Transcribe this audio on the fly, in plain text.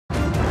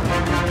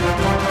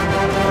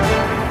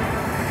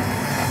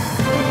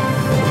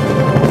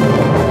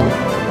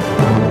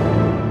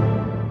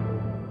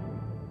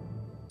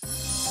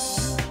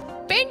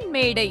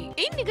மேடை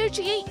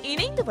இந்நிகழ்ச்சியை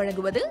இணைந்து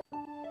வழங்குவது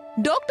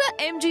doctor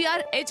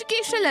MGR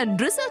educational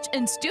and research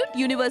institute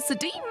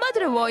university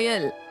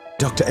Maduravoyal.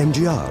 Dr.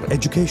 MGR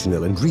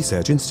Educational and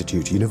Research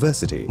Institute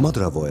University,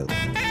 Madurai.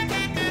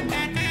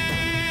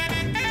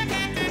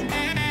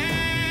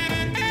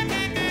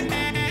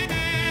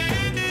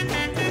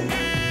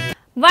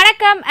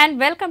 வணக்கம் அண்ட்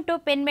வெல்கம் டு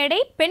பெண் மேடை,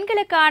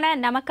 பெண்களுக்கான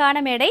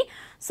நமக்கான மேடை.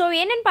 ஸோ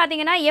என்னென்னு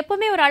பார்த்தீங்கன்னா,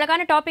 எப்போவுமே ஒரு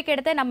அழகான டாபிக்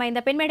எடுத்து நம்ம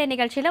இந்த பெண் மேடை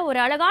நிகழ்ச்சியில் ஒரு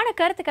அழகான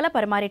கருத்துக்களை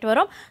பரிமாறிட்டு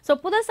வரோம். ஸோ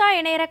புதுசாக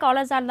இணையிற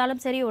காலர்ஸாக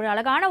இருந்தாலும் சரி, ஒரு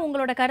அழகான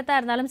உங்களோட கருத்தாக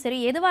இருந்தாலும் சரி,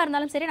 எதுவாக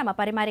இருந்தாலும் சரி நம்ம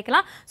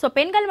பரிமாறிக்கலாம். ஸோ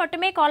பெண்கள்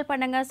மட்டுமே கால்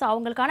பண்ணுங்கள். ஸோ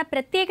அவங்களுக்கான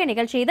பிரத்யேக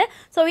நிகழ்ச்சி இது.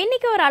 ஸோ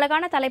இன்றைக்கி ஒரு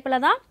அழகான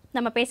தலைப்பில் தான்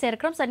நம்ம பேச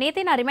இருக்கிறோம். ஸோ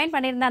நேற்றே நான் ரிமைண்ட்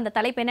பண்ணியிருந்தேன் அந்த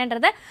தலைப்பு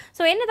என்னன்றது.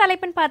 ஸோ என்ன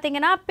தலைப்புன்னு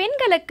பார்த்தீங்கன்னா,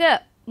 பெண்களுக்கு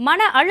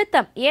மன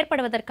அழுத்தம்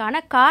ஏற்படுவதற்கான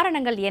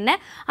காரணங்கள் என்ன,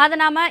 அதை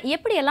நாம்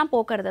எப்படியெல்லாம்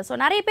போக்குறது. ஸோ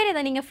நிறைய பேர்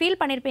இதை நீங்கள் ஃபீல்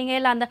பண்ணியிருப்பீங்க,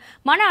 இல்லை அந்த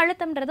மன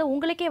அழுத்தம்ன்றது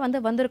உங்களுக்கே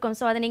வந்திருக்கும்.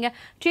 ஸோ அதை நீங்கள்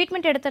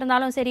ட்ரீட்மெண்ட்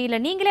எடுத்திருந்தாலும் சரி, இல்லை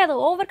நீங்களே அதை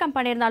ஓவர் கம்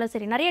பண்ணியிருந்தாலும்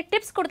சரி, நிறைய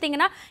டிப்ஸ்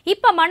கொடுத்தீங்கன்னா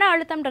இப்போ மன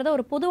அழுத்தம்ன்றது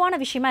ஒரு பொதுவான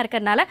விஷயமா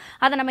இருக்கிறதுனால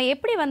அதை நம்ம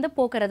எப்படி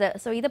போக்குறது.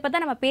 ஸோ இதை பற்றி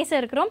தான் நம்ம பேச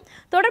இருக்கிறோம்.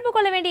 தொடர்பு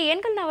கொள்ள வேண்டிய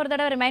எண்கள் நான் ஒரு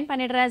தடவை ரிமைண்ட்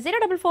பண்ணிடுறேன்.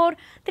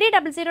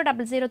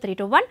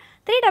 044-300-0321,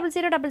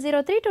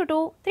 300-0322,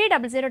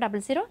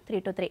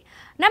 300-0323.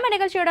 நம்ம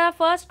நிகழ்ச்சியோட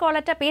ஃபர்ஸ்ட்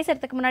காலர்ட்ட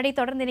பேசுறதுக்கு முன்னாடி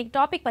தொடர்ந்து இன்னைக்கு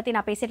டாபிக் பற்றி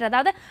நான் பேசிடுறேன்.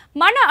 அதாவது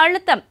மன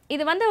அழுத்தம்.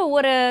 இது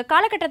ஒரு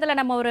காலகட்டத்தில்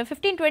நம்ம ஒரு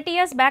 15-20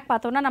 இயர்ஸ் பேக்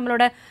பார்த்தோம்னா,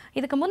 நம்மளோட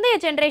இதுக்கு முந்தைய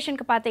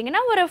ஜென்ரேஷனுக்கு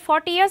பார்த்தீங்கன்னா ஒரு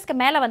 40 இயர்ஸ்க்கு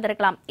மேலே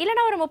வந்திருக்கலாம்,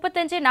 இல்லைனா ஒரு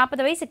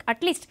 35-40 வயசுக்கு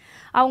அட்லீஸ்ட்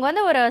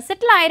அவங்க ஒரு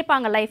செட்டில்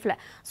ஆயிருப்பாங்க லைஃப்பில்.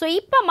 ஸோ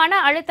இப்போ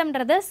மன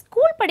அழுத்தம்ன்றது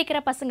ஸ்கூல்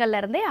படிக்கிற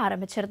பசங்கள்லேருந்தே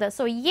ஆரம்பிச்சிருது.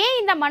 ஸோ ஏன்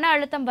இந்த மன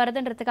அழுத்தம்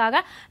வருதுன்றதுக்காக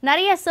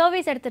நிறைய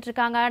சர்வீஸ் எடுத்துகிட்டு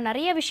இருக்காங்க,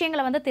 நிறைய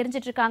விஷயங்களை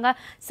தெரிஞ்சிட்டு இருக்காங்க.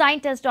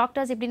 சயின்டிஸ்ட்,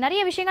 டாக்டர்ஸ், இப்படி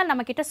நிறைய விஷயங்கள்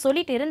நம்ம கிட்ட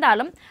சொல்லிட்டு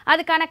இருந்தாலும்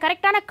அதுக்கான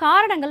கரெக்டான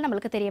காரணங்கள்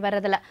நம்மளுக்கு தெரிய வருது.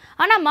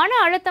 ஆனால் மன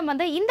அழுத்தம்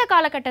இந்த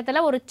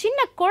காலகட்டத்தில் ஒரு சின்ன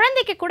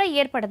குழந்தைக்கு கூட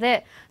ஏற்படுது.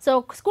 ஸோ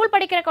ஸ்கூல்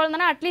படிக்கிற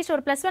குழந்தைனா அட்லீஸ்ட்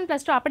ஒரு +1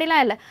 +2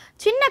 அப்படிலாம் இல்லை,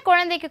 சின்ன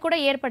குழந்தைக்கு கூட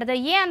ஏற்படுது.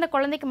 ஏன் அந்த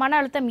குழந்தைக்கு மன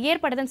அழுத்தம்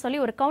ஏற்படுதுன்னு சொல்லி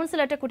ஒரு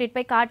கவுன்சிலர்கிட்ட கூட்டிகிட்டு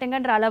போய்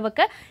காட்டுங்கன்ற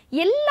அளவுக்கு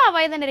எல்லா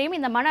வயதினரையும்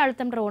இந்த மன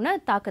அழுத்தம்ன்ற ஒன்று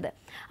தாக்குது.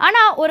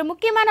 ஆனால் ஒரு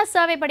முக்கியமான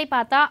சர்வே படி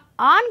பார்த்தா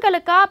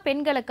ஆண்களுக்கா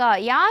பெண்களுக்கா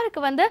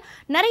யாருக்கு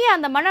நிறைய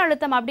அந்த மன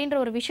அழுத்தம் அப்படின்ற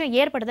ஒரு விஷயம்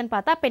ஏற்படுதுன்னு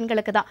பார்த்தா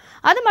பெண்களுக்கு தான்.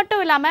 அது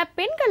மட்டும் இல்லாமல்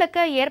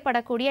பெண்களுக்கு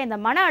ஏற்படக்கூடிய இந்த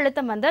மன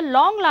அழுத்தம்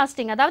லாங்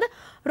லாஸ்டிங், அதாவது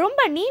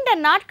ரொம்ப நீண்ட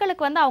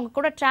நாட்களுக்கு அவங்க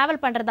கூட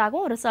டிராவல்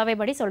பண்ணுறதாகவும் ஒரு சர்வே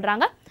படி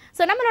சொல்கிறாங்க.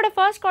 ஸோ நம்மளோட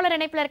ஃபர்ஸ்ட் காலர்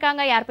இணைப்பில்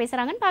இருக்காங்க. யார்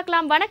பேசுகிறாங்கன்னு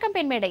பார்க்கலாம். வணக்கம்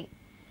பெண் மேடை.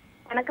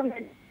 வணக்கம்,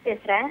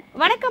 பேசுகிறேன்.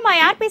 வணக்கம்மா,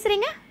 யார்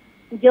பேசுகிறீங்க?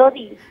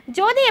 ஜோதி.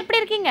 ஜோதி, எப்படி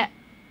இருக்கீங்க?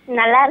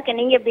 நல்லா இருக்கேன்,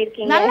 நீங்க எப்படி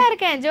இருக்கீங்க? நல்லா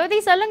இருக்கேன். ஜோதி,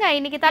 சொல்லுங்க,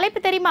 இன்னைக்கு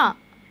தலைப்பு தெரியுமா?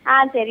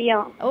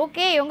 தெரியும்.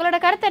 ஓகே, உங்களோட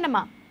கருத்து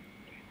என்னம்மா?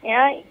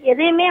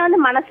 எதையுமே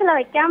மனசுல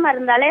வைக்காம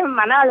இருந்தாலே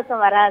மன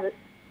அழுத்தம் வராது.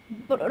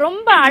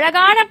 ரொம்ப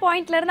அழகான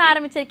பாயிண்ட்ல இருந்து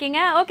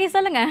ஆரம்பிச்சிருக்கீங்க. ஓகே,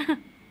 சொல்லுங்க.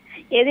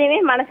 எதையுமே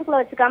மனசுக்குள்ள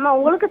வச்சுக்காம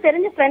உங்களுக்கு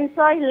தெரிஞ்ச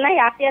ஃப்ரெண்ட்ஸோ இல்லைன்னா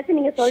யார்ட்டையாச்சும்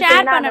நீங்க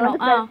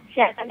சொல்லிட்டீங்கன்னா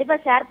கண்டிப்பா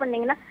ஷேர்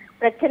பண்ணீங்கன்னா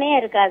பிரச்சனையே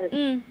இருக்காது.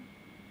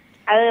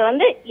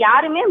 அது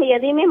யாருமே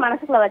எதையுமே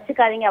மனசுக்குள்ள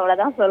வச்சுக்காதீங்க,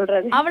 அவ்வளவுதான்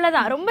சொல்றது.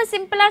 அவ்வளவுதான், ரொம்ப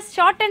சிம்பிளா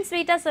ஷார்ட் அண்ட்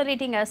ஸ்வீட்டா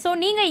சொல்லிட்டீங்க. சோ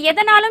நீங்க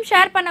எதனாலும்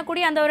ஷேர்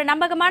பண்ணக்கூடிய அந்த ஒரு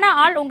நம்பகமான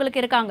ஆள்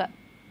உங்களுக்கு இருக்காங்க?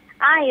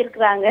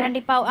 இருக்கிறாங்க.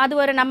 கண்டிப்பா. அது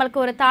நம்மளுக்கு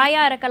ஒரு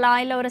தாயா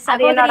இருக்கலாம், இல்ல ஒரு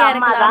சகோதரியா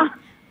இருக்கலாம்.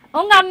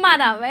 உங்க அம்மா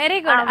தான். Very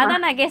good.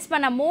 அதான் நான் கெஸ்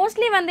பண்ணேன்.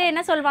 மோஸ்ட்லி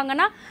என்ன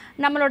சொல்வாங்கன்னா,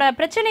 நம்மளோட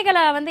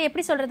பிரச்சனைகளை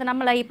எப்படி சொல்றது,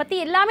 நம்மளை பத்தி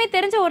எல்லாமே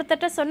தெரிஞ்ச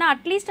ஒருத்தட்ட சொன்னா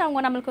அட்லீஸ்ட்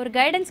அவங்க நம்மளுக்கு ஒரு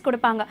கைடன்ஸ்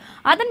கொடுப்பாங்க.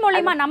 அதன்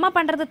மூலமா நம்ம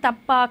பண்றது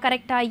தப்பா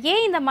கரெக்டா,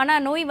 ஏன் இந்த மன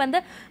நோய்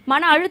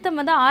மன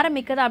அழுத்தம்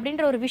ஆரம்பிக்குது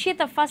அப்படின்ற ஒரு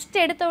விஷயத்த ஃபர்ஸ்ட்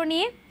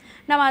எடுத்தோடனே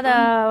நம்ம அதை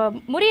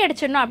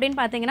முறியடிச்சிடணும். அப்படின்னு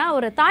பார்த்தீங்கன்னா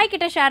ஒரு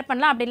தாய்கிட்ட ஷேர்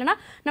பண்ணலாம், அப்படி இல்லைன்னா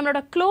நம்மளோட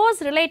க்ளோஸ்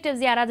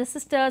ரிலேட்டிவ்ஸ் யாராவது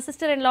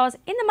சிஸ்டர் இன் லாஸ்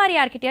இந்த மாதிரி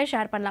யார்கிட்டயா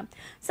ஷேர் பண்ணலாம்.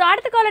 ஸோ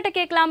அடுத்த காலர்கிட்ட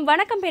கேட்கலாம்.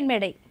 வணக்கம் பெண்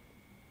மேடை.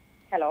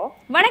 ஹலோ,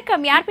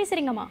 வணக்கம், யார்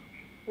பேசுறீங்கம்மா?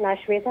 நான்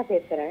ஸ்வேதா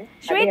பேசுறேன்.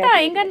 ஸ்வேதா,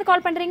 எங்க இருந்து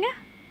கால் பண்றீங்க?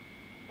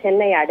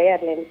 சென்னை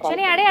அடையார்ல இருந்து.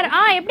 சென்னை அடையார்.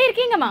 எப்படி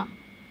இருக்கீங்கம்மா?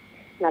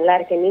 நல்லா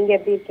இருக்கேன், நீங்க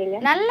எப்படி இருக்கீங்க?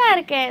 நல்லா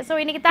இருக்கேன். சோ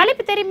இன்னைக்கு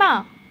தலைப்பு தெரியுமா?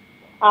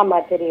 ஆமா,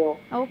 தெரியும்.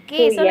 ஓகே,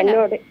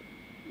 சொல்லுங்க.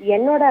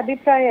 என்னோட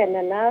அபிப்பிராயம்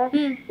என்னன்னா,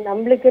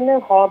 நம்மளுக்குன்னு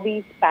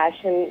ஹாபிஸ்,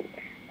 பேஷன்,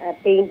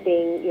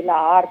 பெயிண்டிங் இல்ல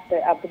ஆர்ட்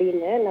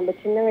அப்படின்னு நம்ம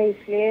சின்ன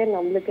வயசுலயே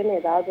நம்மளுக்குன்னு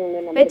ஏதாவது ஒண்ணு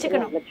நம்ம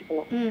வச்சுக்கணும்.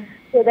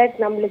 ஸோ தட்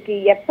நம்மளுக்கு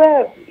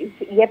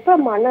எப்ப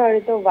மன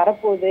அழுத்தம்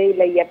வரப்போகுது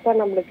இல்ல எப்ப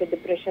நம்மளுக்கு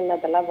டிப்ரெஷன்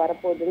அதெல்லாம்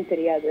வரப்போகுதுன்னு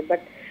தெரியாது.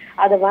 பட்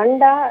அது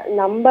வந்தா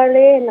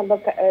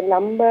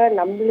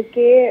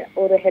நம்மளுக்கே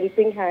ஒரு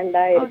ஹெல்பிங்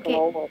ஹேண்டா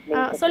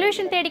இருக்கணும்.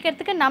 சொல்யூஷன்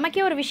தேடிக்கிறதுக்கு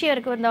நமக்கே ஒரு விஷயம்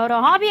இருக்கு. இந்த ஒரு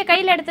ஹாபியை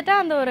கையில எடுத்துட்டா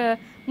அந்த ஒரு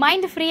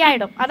மைண்ட் ஃப்ரீ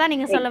ஆயிடும். அதான்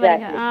நீங்க சொல்ல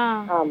வரீங்க.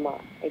 ஆமா,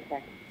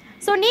 எக்ஸாக்ட்லி.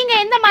 சோ நீங்க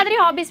எந்த மாதிரி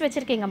ஹாபிஸ்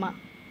வச்சிருக்கீங்கம்மா?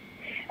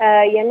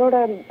 என்னோட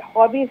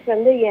ஹாபிஸ்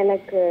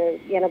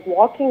எனக்கு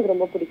வாக்கிங்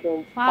ரொம்ப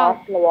பிடிக்கும்.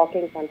 பார்க்ல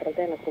வாக்கிங் பண்றது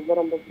எனக்கு ரொம்ப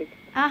ரொம்ப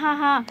பிடிக்கும்.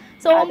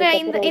 சோ உங்க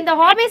இந்த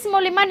ஹாபிஸ்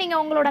மூலமா நீங்க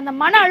உங்களோட அந்த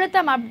மன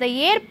அழுத்தம் அந்த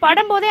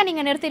ஏற்படும் போதே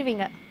நீங்க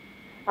நிறுத்திடுவீங்க?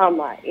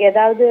 ஆமா,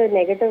 ஏதாவது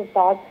நெகட்டிவ்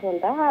தாட்ஸ்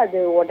வந்தா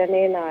அது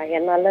உடனே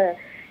என்னால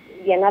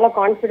என்னால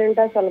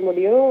கான்ஃபிடென்ட்டா சொல்ல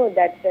முடியும்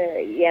தட்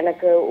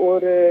எனக்கு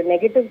ஒரு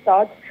நெகட்டிவ்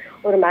தாட்ஸ்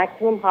ஒரு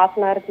மேக்ஸிமம் ஹாஃப்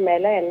அன் ஹவருக்கு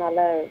மேல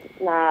என்னால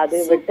நான் அது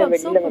விட்டு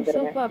வெளியில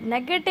வந்துருவேன். சூப்பர்.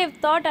 நெகட்டிவ்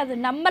தாட் அது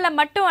நம்மள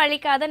மட்டும்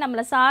அழிக்காத,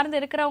 நம்மள சார்ந்து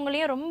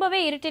இருக்கிறவங்களையும் ரொம்பவே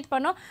இரிட்டேட்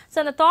பண்ணும். ஸோ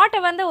அந்த தாட்டை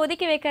வந்து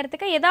ஒதுக்கி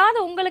வைக்கிறதுக்கு ஏதாவது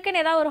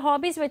உங்களுக்குன்னு ஏதாவது ஒரு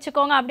ஹாபிஸ்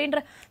வச்சுக்கோங்க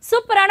அப்படின்ற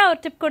சூப்பரான ஒரு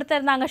டிப்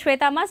கொடுத்துருந்தாங்க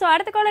ஸ்வேதாமா. ஸோ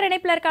அடுத்த காலர்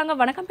இணைப்புல இருக்காங்க.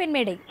 வணக்கம் பெண்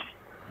மேடை.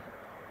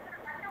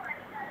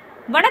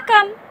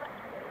 வணக்கம்,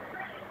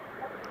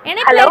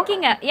 இணைப்புல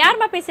இருக்கீங்க.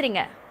 யாருமா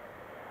பேசுறீங்க?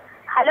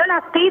 ஹலோ,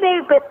 நான்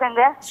ஸ்ரீதேவி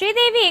பேசுறேங்க.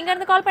 ஸ்ரீதேவி, எங்க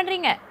இருந்து கால்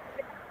பண்றீங்க?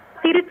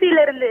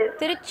 திருச்சியில இருந்து.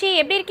 திருச்சி.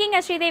 எப்படி இருக்கீங்க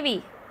ஸ்ரீதேவி?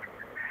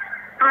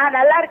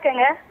 நல்லா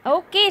இருக்கேங்க.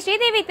 ஓகே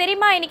ஸ்ரீதேவி,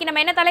 தெரியுமா இன்னைக்கு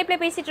நம்ம என்ன தலைப்புல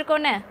பேசிட்டு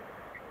இருக்கோம்னு?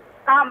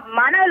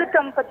 மன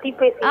அழுத்தம் பத்தி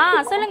பேசி.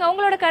 சொல்லுங்க,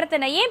 உங்களோட கருத்து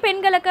என்ன? ஏன்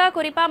பெண்களுக்கு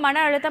குறிப்பா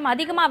மன அழுத்தம்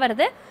அதிகமா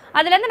வருது?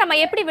 அதுல இருந்து நம்ம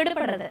எப்படி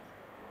விடுபடுறது?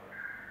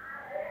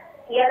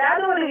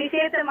 ஏதாவது ஒரு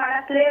விஷயத்த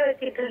மனசுலயே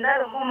வச்சிட்டு இருந்தா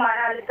ரொம்ப மன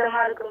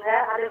அழுத்தமா இருக்குங்க.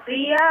 அது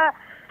ஃப்ரீயா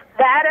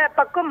வேற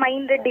பக்கம்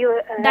மைண்ட்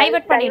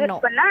டைவர்ட்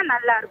பண்ணா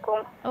நல்லா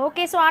இருக்கும்.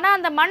 ஓகே. சோ ஆனா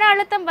அந்த மன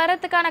அழுத்தம்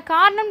வரதுக்கான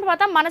காரணம்னு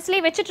பார்த்தா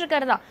மனசுலயே வச்சிட்டு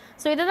இருக்கிறதா.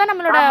 சோ இதுதான்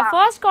நம்மளோட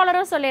ஃபர்ஸ்ட்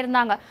காலரும்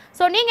சொல்லியிருந்தாங்க.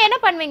 சோ நீங்க என்ன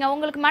பண்ணுவீங்க?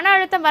 உங்களுக்கு மன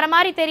அழுத்தம் வர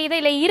மாதிரி தெரியுது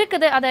இல்ல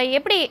இருக்குது, அதை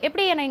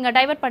எப்படி நீங்க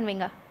டைவர்ட்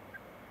பண்ணுவீங்க?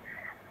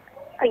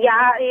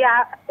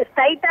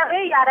 ஸ்ட்ரைட்டாவே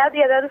யாராவது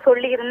ஏதாவது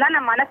சொல்லி இருந்தா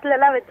நான் மனசுல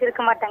எல்லாம்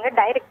வச்சிருக்க மாட்டாங்க,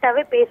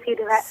 டைரக்டாவே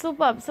பேசிடுவேன்.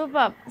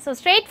 சூப்பர். சோ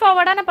ஸ்ட்ரெயிட்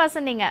ஃபார்வர்டான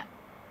பர்சன் நீங்க.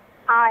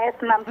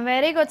 Yes ma'am.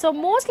 Very good. So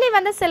mostly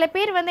வந்து சில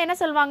பேர் வந்து என்ன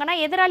சொல்லுவாங்கன்னா,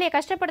 எதிராளியை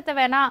கஷ்டப்படுத்த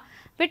வேணாம்,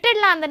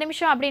 விட்டுடலாம் அந்த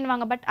நிமிஷம்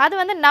அப்படின்வாங்க. பட் அது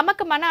வந்து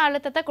நமக்கு மன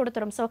அழுத்தத்தை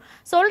கொடுத்துரும். ஸோ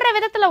சொல்கிற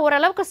விதத்தில்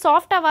ஓரளவுக்கு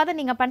சாஃப்டாவது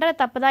நீங்கள் பண்ணுறது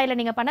தப்பு தான், இல்லை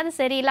நீங்கள் பண்ணது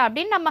சரியில்லை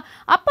அப்படின்னு நம்ம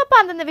அப்பப்போ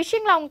அந்தந்த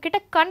விஷயங்களை அவங்க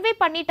கிட்ட கன்வே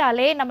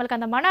பண்ணிட்டாலே நம்மளுக்கு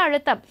அந்த மன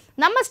அழுத்தம்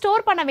நம்ம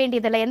ஸ்டோர் பண்ண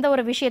வேண்டியதில்லை எந்த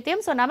ஒரு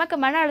விஷயத்தையும். ஸோ நமக்கு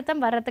மன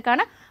அழுத்தம்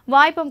வர்றதுக்கான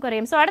வாய்ப்பும்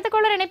குறையும். ஸோ அடுத்த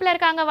காலர் இணைப்பில்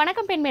இருக்காங்க.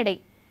 வணக்கம் பெண் மேடை.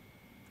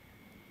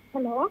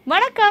 ஹலோ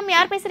வணக்கம்,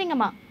 யார்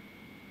பேசுறீங்கம்மா?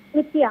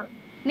 நித்யா.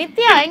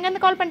 நித்யா, எங்க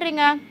இருந்து கால்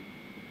பண்றீங்க?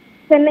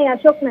 சென்னை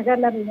அசோக்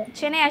நகர்ல இருந்து.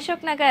 சென்னை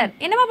அசோக் நகர்.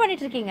 என்னமா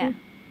பண்ணிட்டு இருக்கீங்க?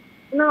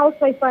 நான்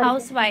ஹவுஸ்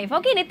வைஃப்.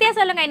 ஓகே நித்யா,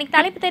 சொல்லுங்க. இன்னைக்கு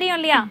தலைப்பு தெரியும்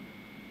இல்லையா?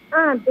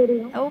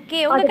 தெரியும். ஓகே,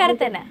 உங்க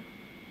கருத்து என்ன?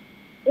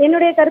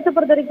 என்னுடைய கருத்தை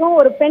பொறுத்த வரைக்கும்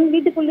ஒரு பெண்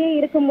வீட்டுக்குள்ளேயே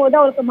இருக்கும்போது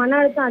அவளுக்கு மன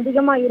அழுத்தம்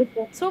அதிகமா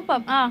இருக்கும்.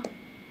 சூப்பர்.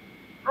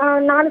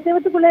 4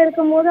 செவத்துக்குள்ள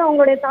இருக்கும்போது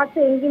அவங்களுடைய தாட்ஸ்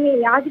எங்கேயுமே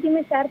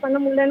யார்கிட்டயுமே ஷேர் பண்ண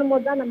முடியலன்னும்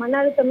போது தான் அந்த மன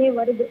அழுத்தமே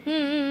வருது.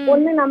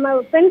 ஒண்ணு நம்ம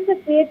ஃப்ரெண்ட்ஸை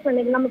கிரியேட்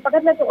பண்ணிக்கணும், நம்ம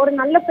பக்கத்துல ஒரு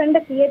நல்ல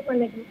ஃப்ரெண்டை கிரியேட்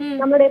பண்ணிக்கணும்.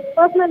 நம்மளுடைய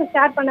பர்சனல்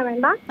ஷேர் பண்ண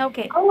வேண்டாம்.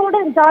 அவங்களோட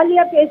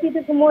ஜாலியா பேசிட்டு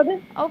இருக்கும்போது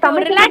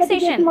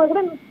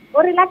கூட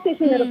ஒரு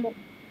ரிலாக்ஸேஷன் இருக்கும்.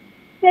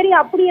 சரி,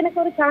 அப்படி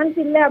எனக்கு ஒரு சான்ஸ்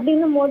இல்லை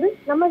அப்படின்னும் போது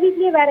நம்ம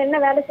வீட்லயே வேற என்ன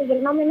வேலை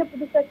செய்யணும், நம்ம என்ன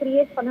புதுசா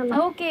கிரியேட்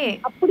பண்ணணும்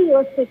அப்படி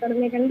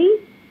யோசிக்கணுமே கண்டி.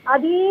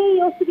 அதையே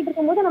யோசிச்சுக்கிட்டு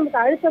இருக்கும்போது நமக்கு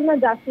அழுத்தம்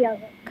தான் ஜாஸ்தி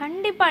ஆகும்.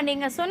 கண்டிப்பா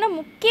நீங்க சொன்ன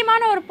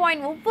முக்கியமான ஒரு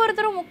பாயிண்ட்,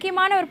 ஒவ்வொருத்தரும்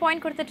முக்கியமான ஒரு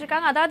பாயிண்ட் கொடுத்துட்டு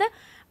இருக்காங்க. அதாவது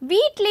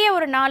வீட்லயே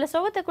ஒரு 4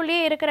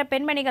 சுவத்துக்குள்ளேயே இருக்கிற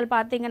பெண்மணிகள்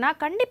பார்த்தீங்கன்னா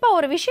கண்டிப்பாக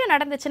ஒரு விஷயம்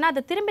நடந்துச்சுன்னா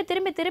அதை திரும்பி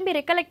திரும்பி திரும்பி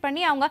ரெக்கலெக்ட்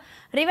பண்ணி அவங்க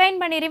ரிவைண்ட்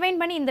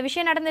பண்ணி இந்த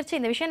விஷயம்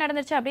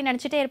நடந்துருச்சு அப்படின்னு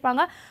நினச்சிட்டே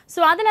இருப்பாங்க.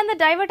 ஸோ அதுலேருந்து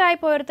டைவர்ட் ஆகி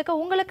போகிறதுக்கு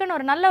உங்களுக்குன்னு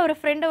ஒரு நல்ல ஒரு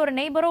ஃப்ரெண்டு, ஒரு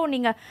நெய்பரோ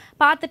நீங்கள்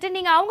பார்த்துட்டு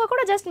நீங்கள் அவங்க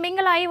கூட ஜஸ்ட்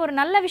மிங்கிள் ஆகி ஒரு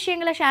நல்ல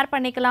விஷயங்களை ஷேர்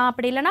பண்ணிக்கலாம்.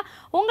 அப்படி இல்லைனா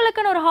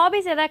உங்களுக்குன்னு ஒரு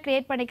ஹாபிஸ் எதாவது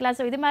கிரியேட் பண்ணிக்கலாம்.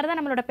 ஸோ இது மாதிரி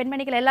தான் நம்மளோட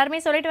பெண்மணிகள்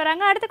எல்லாருமே சொல்லிட்டு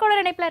வராங்க. அடுத்த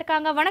கூட இணைப்பில்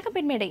இருக்காங்க. வணக்கம்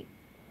பெண்மேடை.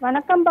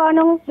 வணக்கம்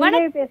பானு,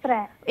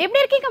 பேசுகிறேன்.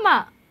 எப்படி இருக்கீங்கம்மா?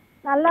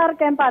 நல்லா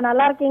இருக்கேன்ப்பா,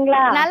 நல்லா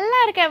இருக்கீங்களா? நல்லா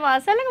இருக்கேன்மா.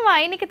 சொல்லுங்கம்மா,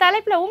 இன்னைக்கு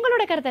தலைப்புல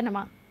உங்களோட கருத்து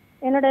என்னம்மா?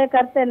 என்னுடைய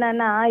கருத்து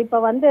என்னன்னா, இப்ப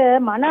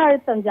மன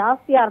அழுத்தம்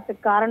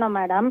ஜாஸ்தியாகிறதுக்கு காரணம்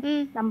மேடம்,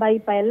 நம்ம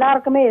இப்ப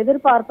எல்லாருக்குமே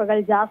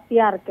எதிர்பார்ப்புகள்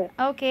ஜாஸ்தியா இருக்கு.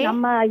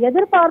 நம்ம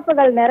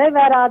எதிர்பார்ப்புகள்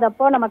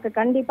நிறைவேறாதப்போ நமக்கு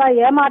கண்டிப்பா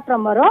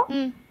ஏமாற்றம் வரும்.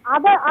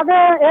 அத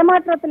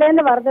ஏமாற்றத்துல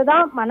இருந்து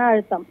வர்றதுதான் மன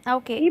அழுத்தம்.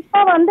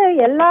 இப்ப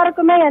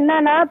எல்லாருக்குமே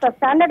என்னன்னா, இப்ப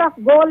ஸ்டாண்டர்ட் ஆஃப்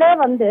கோலே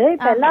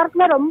இப்ப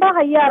எல்லாருக்குமே ரொம்ப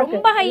ஹையா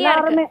இருக்கு.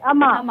 எல்லாருமே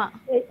ஆமா,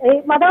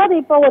 அதாவது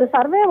இப்ப ஒரு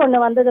சர்வே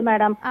ஒண்ணு வந்தது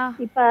மேடம்.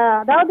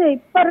 அதாவது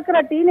இப்ப இருக்கிற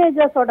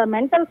டீனேஜர்ஸோட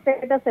மென்டல்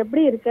ஸ்டேட்டஸ்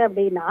எப்படி இருக்கு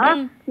அப்படின்னா,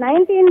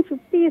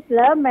 1950s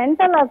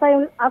மென்டல்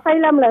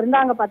அசைலம்ல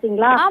இருந்தாங்க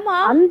பாத்தீங்களா,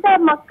 அந்த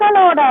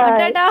மக்களோட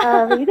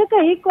இதுக்கு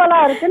ஈக்குவலா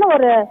இருக்குன்னு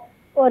ஒரு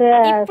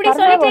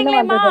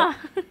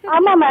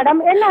ஆமா மேடம்.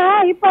 என்ன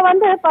இப்ப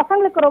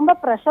பசங்களுக்கு ரொம்ப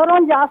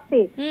பிரஷரும்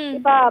ஜாஸ்தி.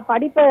 இப்ப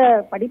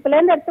படிப்புல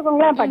இருந்து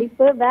எடுத்துக்கோங்களேன்,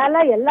 படிப்பு,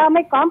 வேலை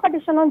எல்லாமே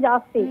காம்படிஷனும்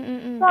ஜாஸ்தி.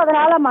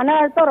 அதனால மன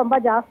அழுத்தம் ரொம்ப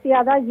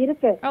ஜாஸ்தியா தான்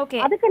இருக்கு.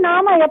 அதுக்கு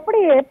நாம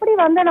எப்படி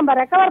நம்ம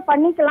ரெக்கவர்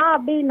பண்ணிக்கலாம்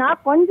அப்படின்னா,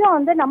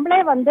 கொஞ்சம்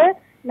நம்மளே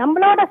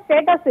நம்மளோட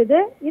ஸ்டேட்டஸ்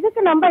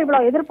இதுக்கு நம்ம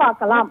இவ்வளவு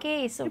எதிர்பார்க்கலாம்,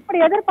 இப்படி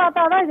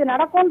எதிர்பார்த்தாதான் இது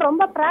நடக்கும்.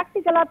 ரொம்ப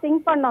பிராக்டிகலா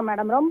திங்க் பண்ணோம்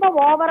மேடம். ரொம்ப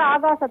ஓவர்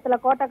ஆகாசத்துல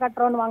கோட்டை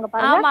கட்டுறோம்னு வாங்க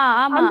பாருங்க,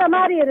 அந்த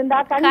மாதிரி இருந்தா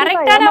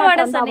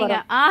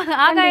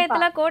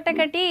ஆகாயத்துல கோட்டை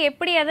கட்டி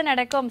எப்படி அது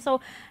நடக்கும். சோ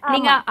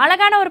நீங்க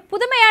அழகான ஒரு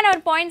புதுமையான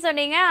ஒரு பாயிண்ட்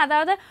சொன்னீங்க.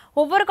 அதாவது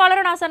ஒவ்வொரு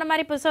காலரும் நான் சொன்ன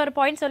மாதிரி புதுசா ஒரு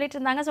பாயிண்ட் சொல்லிட்டு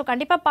இருந்தாங்க. ஸோ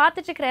கண்டிப்பா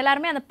பார்த்துட்டு இருக்கிற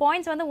எல்லாருமே அந்த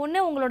பாயிண்ட்ஸ்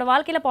ஒன்று உங்களோட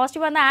வாழ்க்கையில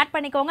பாசிட்டிவா இருந்தா ஆட்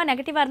பண்ணிக்கோங்க,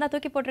 நெகட்டிவா இருந்தா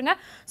தூக்கி போட்டுருங்க.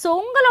 ஸோ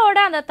உங்களோட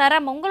அந்த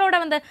தரம், உங்களோட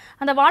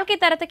அந்த வாழ்க்கை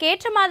தரத்துக்கு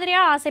ஏற்ற மாதிரியா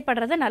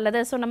ஆசைப்படுறது நல்லது.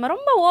 ஸோ நம்ம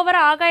ரொம்ப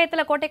ஓவரா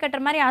ஆகாயத்துல கோட்டை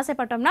கட்டுற மாதிரி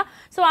ஆசைப்பட்டோம்னா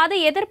ஸோ அது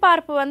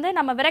எதிர்பார்ப்பு வந்து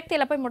நம்ம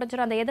விரக்தியில போய்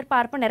முடிஞ்சிடும், அந்த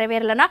எதிர்பார்ப்பு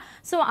நிறைவேறலைன்னா.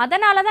 ஸோ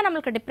அதனால தான்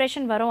நம்மளுக்கு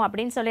டிப்ரெஷன் வரும்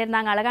அப்படின்னு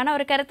சொல்லியிருந்தாங்க. அழகான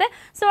ஒரு கருத்து.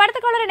 ஸோ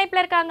அடுத்த காலர்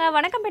இணைப்புல இருக்காங்க.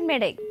 வணக்கம்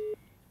பெண்மேடை.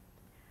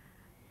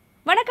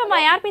 வணக்கம்மா,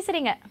 யார்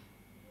பேசுறீங்க?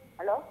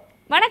 ஹலோ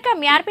வணக்கம்,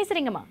 யார்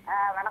பேசுறீங்கம்மா?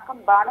 வணக்கம்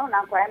பானு,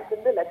 நான்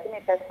கோயம்புத்தூர்ல லட்சுமி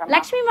பேசுறேன்.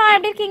 லட்சுமிமா,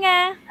 எப்படி இருக்கீங்க?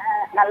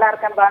 நல்லா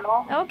இருக்கேன் பானு.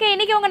 ஓகே,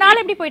 இன்னைக்கு உங்க நாள்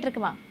எப்படி போயிட்டு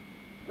இருக்குமா?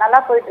 நல்லா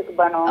போயிட்டு இருக்கு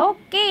பானு.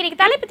 ஓகே,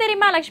 இன்னைக்கு தலைப்பு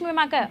தெரியுமா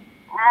லட்சுமிமாக்கு?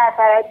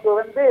 இப்போ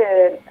வந்து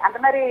அந்த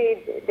மாதிரி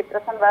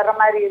டிப்ரெஷன் வர்ற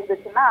மாதிரி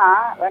இருந்துச்சுன்னா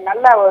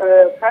நல்ல ஒரு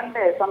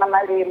ஃப்ரெண்டு சொன்ன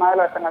மாதிரி,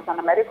 முதல்ல ஒருத்தவங்க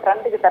சொன்ன மாதிரி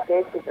ஃப்ரெண்டு கிட்ட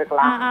பேசிட்டு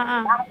இருக்கலாம்.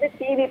 நான் வந்து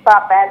டிவி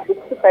பார்ப்பேன்,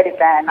 புக்ஸ்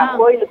படிப்பேன், நான்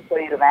கோயிலுக்கு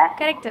போயிடுவேன்.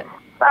 கரெக்ட்.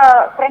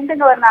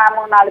 ஃப்ரெண்டுங்க ஒரு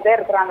 3-4 பேர்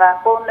இருக்கிறாங்க,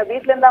 போன்ல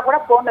வீட்டுல இருந்தா கூட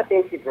போன்ல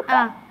பேசிட்டு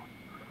இருக்கேன்.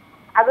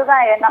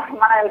 அதுதான் என்ன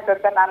மன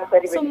அழுத்தத்தை நான்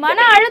சரி.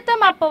 மன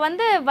அழுத்தம் அப்ப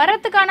வந்து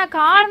வரதுக்கான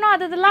காரணம்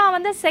அதெல்லாம்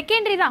வந்து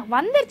செகண்டரி தான்.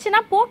 வந்துருச்சுன்னா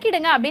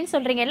போக்கிடுங்க அப்படின்னு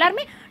சொல்றீங்க.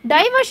 எல்லாருமே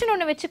டைவர்ஷன்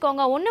ஒன்று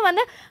வச்சுக்கோங்க. ஒன்று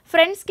வந்து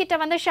ஃப்ரெண்ட்ஸ் கிட்ட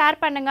வந்து ஷேர்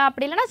பண்ணுங்க,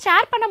 அப்படி இல்லைன்னா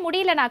ஷேர் பண்ண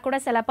முடியலனா கூட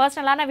சில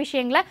பர்சனலான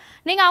விஷயங்களை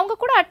நீங்கள் அவங்க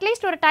கூட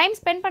அட்லீஸ்ட் ஒரு டைம்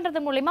ஸ்பெண்ட்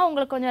பண்ணுறது மூலிமா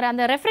உங்களுக்கு கொஞ்சம்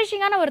அந்த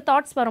ரெஃப்ரெஷிங்கான ஒரு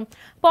தாட்ஸ் வரும்,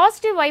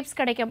 பாசிட்டிவ் வைப்ஸ்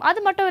கிடைக்கும். அது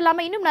மட்டும்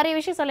இல்லாமல் இன்னும் நிறைய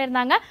விஷயம்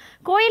சொல்லியிருந்தாங்க.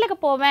 கோயிலுக்கு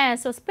போவேன்,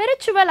 ஸோ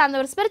ஸ்பிரிச்சுவல், அந்த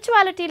ஒரு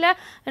ஸ்பிரிச்சுவாலிட்டியில்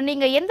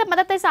நீங்கள் எந்த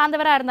மதத்தை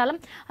சார்ந்தவராக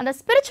இருந்தாலும் அந்த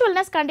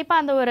ஸ்பிரிச்சுவல்னஸ் கண்டிப்பாக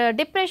அந்த ஒரு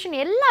டிப்ரெஷன்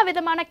எல்லா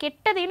விதமான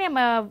கெட்டதையும்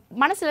நம்ம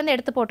மனசுலேருந்து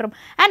எடுத்து போட்டுரும்.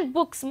 அண்ட்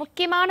புக்ஸ்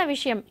முக்கியமான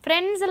விஷயம்.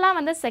 ஃப்ரெண்ட்ஸ் எல்லாம்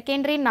வந்து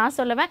செகண்டரின்னு நான்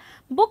சொல்லுவேன்.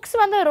 புக்ஸ்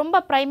வந்து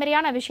ரொம்ப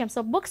பிரைமரியான விஷயம்.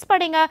 ஸோ புக்ஸ்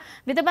படிங்க,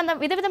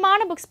 விதவிதமான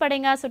புக்ஸ்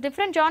படிங்க. ஸோ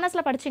டிஃப்ரெண்ட்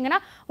ஜானர்ஸில் படிச்சிங்கன்னா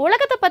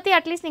உலகத்தை பற்றி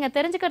அட்லீஸ்ட் நீங்கள்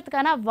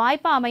தெரிஞ்சுக்கிறதுக்கான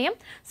வாய்ப்பாக அமையும்.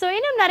 ஸோ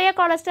இன்னும் நிறைய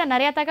காலர்ஸ்ட்டு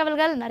நிறைய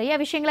தகவல்கள், நிறைய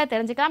விஷயங்களை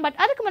தெரிஞ்சுக்கலாம். பட்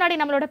அதுக்கு முன்னாடி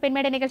நம்மளோட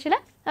பெண்மேடை நிகழ்ச்சியில்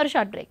ஒரு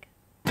short break.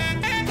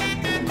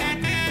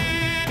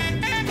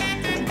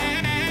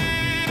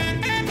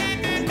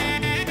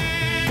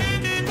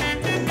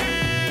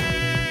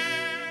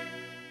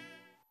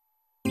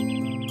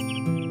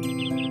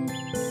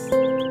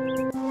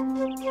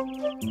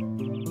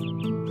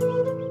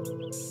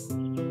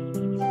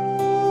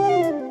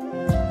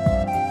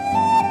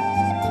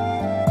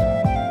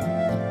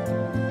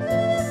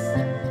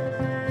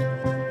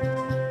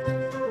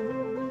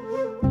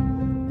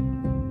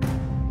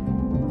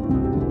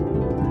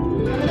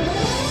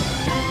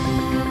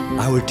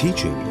 Our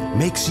teaching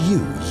makes you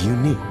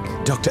unique.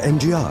 Dr.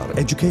 MGR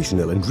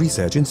Educational and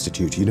Research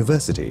Institute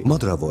University,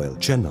 Madurai,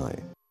 Chennai.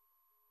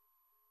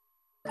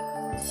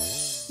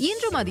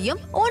 இன்று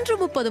மதியம்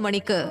 1:30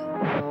 மணிக்கு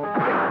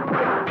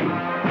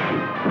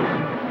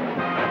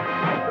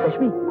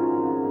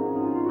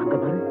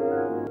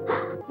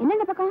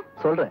என்ன பக்கம்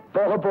சொல்றேன்,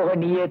 போக போக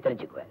நீயே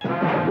தெரிஞ்சுக்குவ.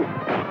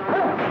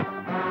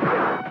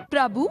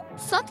 பிரபு,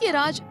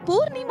 சத்யராஜ்,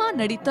 பூர்ணிமா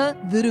நடித்த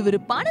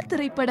விறுவிறுப்பான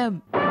திரைப்படம்.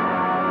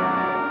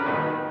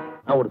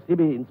 ஒரு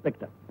சிபிஐ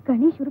இன்ஸ்பெக்டர்.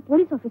 கணேஷ் ஒரு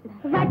போலீஸ் ஆபீசர்.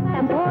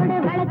 வட்டம் போடு,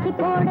 வளைச்சி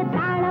போடு,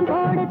 தாளம்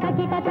போடு,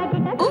 தக்கிட்ட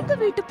தக்கிட்ட. உங்க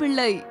வீட்டு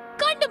பிள்ளை,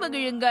 கண்டு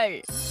மகிழுங்கள்.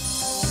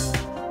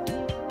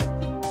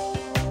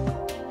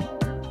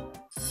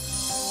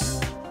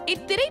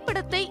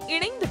 இத்திரைப்படத்தை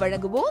இணைந்து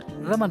வழங்குவோர்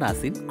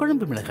ரமணாசின்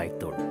குழம்பு மிளகாய்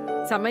தூள்.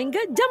 சமைங்க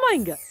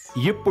ஜமாய்ங்க.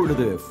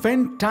 இப்பொழுது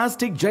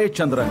ஃபென்டாஸ்டிக்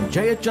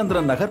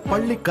ஜெயச்சந்திரன் நகர்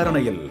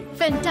பள்ளிக்கரணையில்.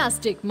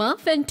 ஃபென்டாஸ்டிக் மா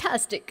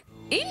ஃபென்டாஸ்டிக்.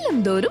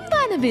 இல்லந்தோறும்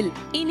வானவில்,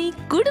 இனி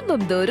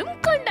குடும்பம் தோறும்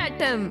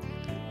கொண்டாட்டம்.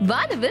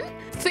 வானவில்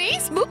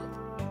Facebook,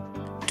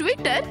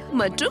 Twitter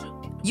மற்றும்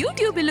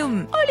யூடியூபிலும்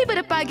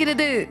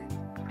ஒளிபரப்பாகிறது.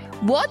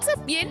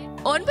 வாட்ஸ்அப் எண்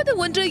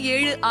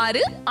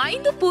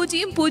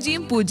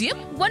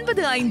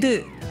 9176500095.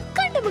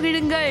 கண்டு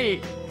மகிழுங்கள்.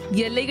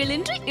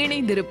 எல்லைகளின்றி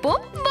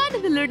இணைந்திருப்போம்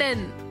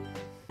வானவிலுடன்.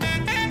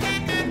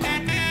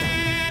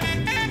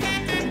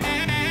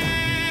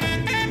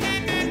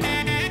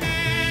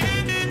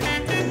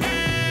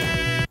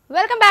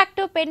 Welcome back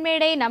to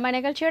பெண்மேடை. நம்ம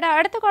நிகழ்ச்சியோட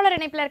அடுத்த காலர்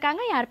இணைப்புல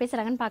இருக்காங்க. யார்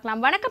பேசுறாங்கன்னு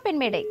பார்க்கலாம். வணக்கம்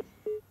பெண்மேடை.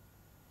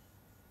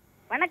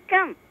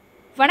 வணக்கம்.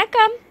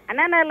 வணக்கம்.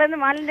 அண்ணாநகர்ல இருந்து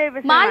மாலினி தேவி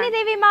பேசுறேன். மாலினி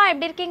தேவிமா,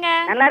 எப்படி இருக்கீங்க?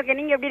 நல்லா இருக்கேன்,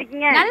 நீங்க எப்படி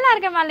இருக்கீங்க? நல்லா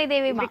இருக்கேன் மாலினி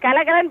தேவிமா.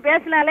 கலகலன்னு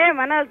பேசினாலே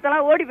மன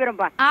அழுத்தம் ஓடி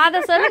போயிரும்பா. அத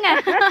சொல்லுங்க.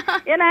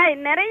 ஏன்னா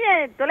நிறைய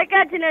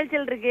தொலைக்காட்சி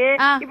நிகழ்ச்சிகள் இருக்கு,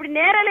 இப்படி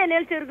நேரலை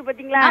நிகழ்ச்சி இருக்கு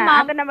பாத்தீங்களா,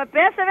 அத நம்ம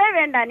பேசவே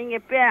வேண்டாம், நீங்க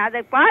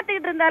அதை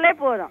பாத்துக்கிட்டு இருந்தாலே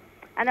போதும்.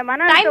 அந்த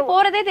மன டைம்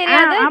போறதே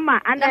தெரியாது. ஆமா,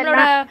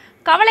 நம்மளோட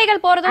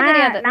கவலைகள் போறதும்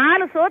தெரியாது.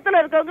 4 சோத்துல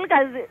இருக்கவங்களுக்கு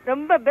அது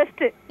ரொம்ப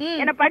பெஸ்ட்.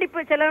 ஏன்னா படிப்பு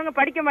சிலவங்க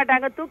படிக்க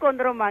மாட்டாங்க, தூக்கம்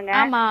வந்துருவாங்க,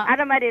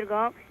 அத மாதிரி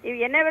இருக்கும்.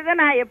 என்ன வித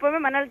நான் எப்பவுமே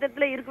மன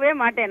அழுத்தத்துல இருக்கவே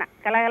மாட்டேன்.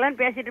 கலகலன்னு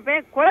பேசிட்டு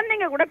இருப்பேன்.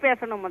 குழந்தைங்க கூட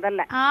பேசணும்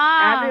முதல்ல.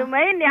 அது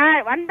மெயின்.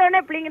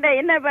 வந்தோடனே பிள்ளைங்கிட்ட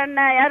என்ன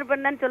பண்ண யாரு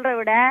பண்ணன்னு சொல்ற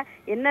விட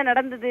என்ன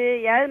நடந்தது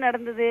யாரு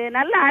நடந்தது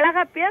நல்லா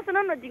அழகா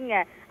பேசணும்னு வச்சுங்க,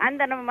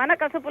 அந்த நம்ம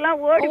மனக்கசப்பு எல்லாம்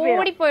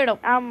ஓடி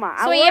போயிடும். ஆமா,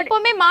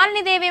 எப்பவுமே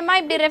மாலினி தேவியம்மா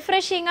இப்படி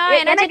ரெஃப்ரெஷிங்கா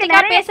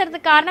எனர்ஜெட்டிக்கா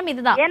பேசுறதுக்கு காரணம்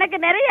இதுதான். எனக்கு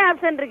நிறைய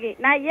ஆப்ஷன் இருக்கு.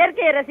 நான்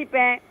இயற்கையை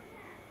ரசிப்பேன்,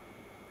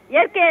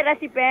 இயற்கையை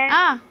ரசிப்பேன்.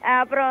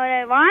 அப்புறம்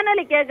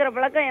வானொலி கேட்கிற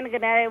பழக்கம் எனக்கு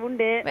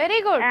உண்டு. Very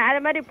good. அது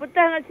மாதிரி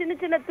புத்தகங்கள், சின்ன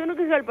சின்ன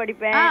துணுக்குகள்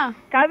படிப்பேன்,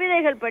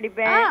 கவிதைகள்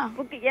படிப்பேன்.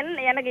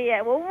 எனக்கு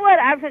ஒவ்வொரு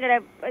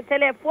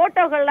சில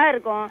போட்டோகள்லாம்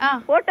இருக்கும்,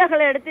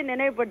 போட்டோகளை எடுத்து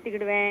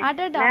நினைவுபடுத்திக்கிடுவேன்.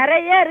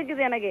 நிறைய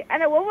இருக்குது எனக்கு.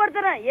 அந்த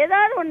ஒவ்வொருத்தரும்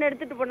ஏதாவது ஒண்ணு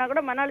எடுத்துட்டு போனா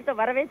கூட மன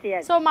அழுத்தம் வரவே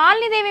செய்யாது. சோ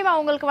மாலினி தேவிமா,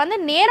 உங்களுக்கு வந்து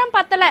நேரம்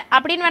பத்தல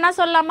அப்படின்னு வேணா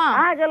சொல்லலாமா?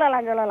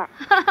 சொல்லலாம்.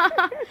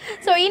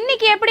 சோ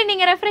இன்னைக்கு எப்படி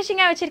நீங்க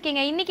ரெஃப்ரெஷிங்கா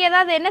வச்சிருக்கீங்க? இன்னைக்கு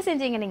ஏதாவது என்ன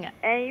செஞ்சீங்க நீங்க?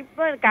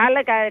 இப்ப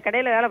காலைல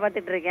கடையில வேலை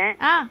பார்த்துட்டு இருக்கேன்.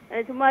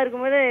 சும்மா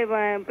இருக்கும்போது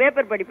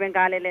பேப்பர் படிப்பேன்.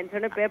 காலையில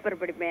சொன்ன பேப்பர்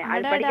படிப்பேன்.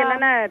 அது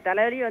படிக்கலன்னா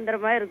தலைவலி வந்துற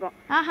மாதிரி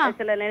இருக்கும்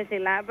சில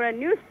நேரம். அப்புறம்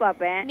நியூஸ்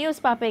பாப்பேன்.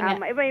 நியூஸ் பாப்பீங்க?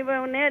 இப்ப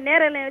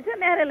நேரில்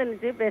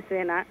நினைச்சு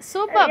பேசுவேன்.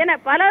 சூப்பர். ஏன்னா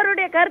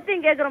பலருடைய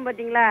கருத்தையும் கேக்குறோம்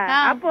பாத்தீங்களா,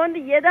 அப்போ வந்து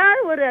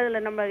ஏதாவது ஒரு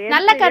அதுல நம்ம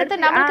நல்ல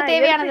கருத்து நமக்கு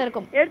தேவையானது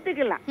இருக்கும்,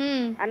 எடுத்துக்கலாம்.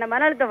 அந்த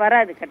மன அழுத்தம்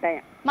வராது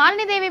கட்டாயம்.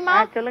 மாலினி தேவிமா,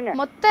 சொல்லுங்க.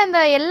 மொத்த இந்த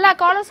எல்லா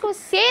காலர்ஸ்க்கும்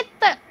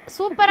சேர்த்து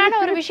சூப்பரான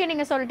ஒரு விஷயம்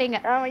நீங்க சொல்லிட்டீங்க.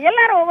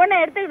 எல்லாரும்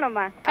ஒவ்வொன்னு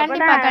எடுத்துக்கணுமா?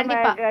 கண்டிப்பா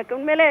கண்டிப்பா.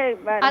 உண்மையிலே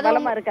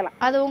பலமா இருக்கலாம்.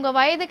 அது உங்க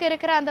வயதுக்கு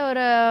இருக்கிற அந்த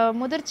ஒரு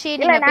முதிர்ச்சி,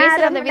 நீங்க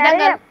பேசுற அந்த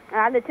விதங்கள்,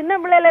 அந்த சின்ன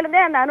பிள்ளையில இருந்தே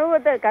அந்த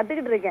அனுபவத்தை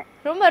கத்துக்கிட்டு இருக்கேன்.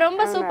 ரொம்ப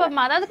ரொம்ப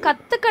சூப்பர்மா. அதாவது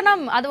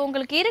கத்துக்கணும், அது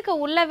உங்களுக்கு இருக்கு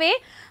உள்ளவே.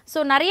 ஸோ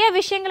நிறைய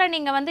விஷயங்களை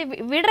நீங்கள் வந்து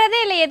விடுறதே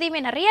இல்லை, எதையுமே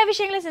நிறைய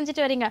விஷயங்களை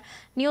செஞ்சுட்டு வரீங்க.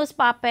 நியூஸ்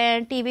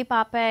பார்ப்பேன், டிவி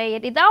பார்ப்பேன்,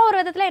 ஏதாவது ஒரு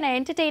விதத்தில் என்னை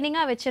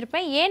என்டர்டெய்னிங்காக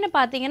வச்சுருப்பேன். ஏன்னு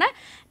பார்த்தீங்கன்னா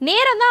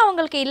நேரம் தான்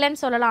அவங்களுக்கு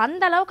இல்லைன்னு சொல்லலாம்.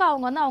 அந்த அளவுக்கு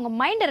அவங்க வந்து அவங்க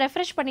மைண்டை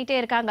ரெஃப்ரெஷ் பண்ணிகிட்டே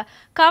இருக்காங்க.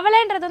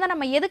 கவலைன்றது வந்து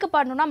நம்ம எதுக்கு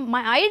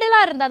பண்ணணும்னா,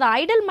 ஐடலாக இருந்தால் தான்,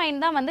 ஐடல்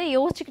மைண்ட் தான் வந்து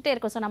யோசிச்சுக்கிட்டே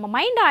இருக்கும். ஸோ நம்ம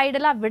மைண்டை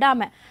ஐடலாக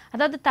விடாமல்,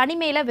 அதாவது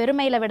தனிமையில்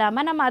வெறுமையில்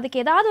விடாமல் நம்ம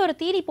அதுக்கு ஏதாவது ஒரு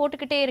தீனி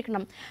போட்டுக்கிட்டே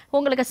இருக்கணும்.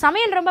 உங்களுக்கு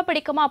சமையல் ரொம்ப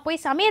பிடிக்குமா,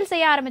 போய் சமையல்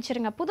செய்ய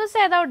ஆரம்பிச்சிருங்க.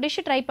 புதுசாக ஏதாவது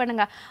டிஷ் ட்ரை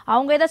பண்ணுங்க.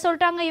 அவங்க எதை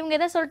சொல்லிட்டாங்க, இவங்க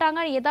எதை சொல்லிட்டாங்க,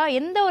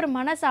 எந்த ஒரு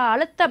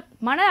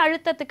மன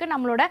அழுத்தத்துக்கு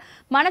நம்மளோட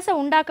மனசை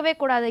உண்டாக்கவே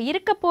கூடாது.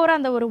 இருக்க போற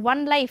அந்த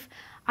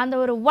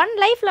ஒரு ஒன்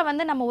லைஃப்ல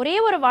வந்து நம்ம ஒரே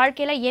ஒரு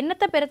வாழ்க்கையில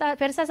என்னத்தை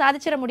பெருசா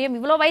சாதிச்சிட முடியும்,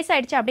 இவ்வளோ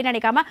வயசாயிடுச்சு அப்படின்னு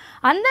நினைக்காம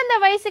அந்தந்த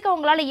வயசுக்கு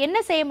உங்களால என்ன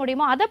செய்ய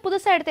முடியுமோ அதை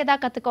புதுசா எடுத்து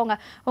ஏதாவது கத்துக்கோங்க.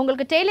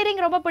 உங்களுக்கு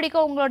டெய்லரிங் ரொம்ப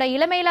பிடிக்கும், உங்களோட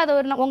இளமையில அது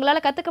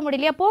உங்களால கத்துக்க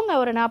முடியலையா, போங்க.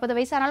 ஒரு 40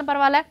 வயசானாலும்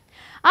பரவாயில்ல,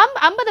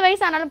 50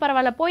 வயசானாலும்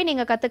பரவாயில்ல, போய்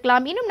நீங்க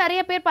கத்துக்கலாம். இன்னும்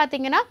நிறைய பேர்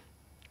பாத்தீங்கன்னா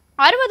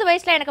 60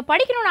 வயசுல எனக்கு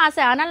படிக்கணும்னு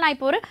ஆசை, ஆனால் நான்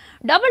இப்போ ஒரு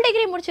டபுள்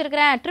டிகிரி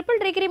முடிச்சிருக்கிறேன், ட்ரிபிள்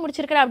டிகிரி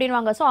முடிச்சிருக்கிறேன்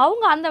அப்படின்வாங்க. ஸோ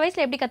அவங்க அந்த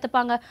வயசுல எப்படி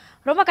கத்துப்பாங்க,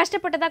 ரொம்ப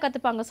கஷ்டப்பட்டு தான்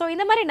கத்துப்பாங்க. ஸோ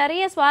இந்த மாதிரி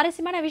நிறைய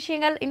சுவாரஸ்யமான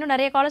விஷயங்கள் இன்னும்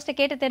நிறைய காலர்ஸ்ட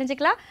கேட்டு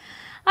தெரிஞ்சுக்கலாம்.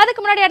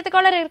 அதுக்கு முன்னாடி அடுத்த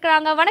காலர்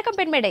இருக்கிறாங்க. வணக்கம்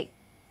பெண் மேடை.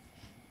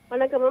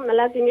 வணக்கம் மேம்,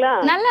 நல்லா இருக்கீங்களா?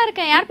 நல்லா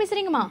இருக்கேன். யார்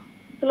பேசுறீங்கம்மா?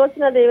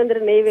 சுலோச்சனா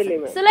தேவேந்திரன், நெய்வேலி.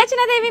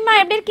 சுலோச்சனா தேவிமா,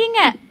 எப்படி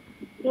இருக்கீங்க?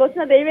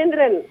 சுலோச்சனா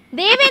தேவேந்திரன்.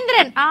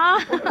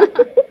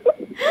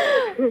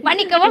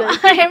 மன்னிக்கவும்,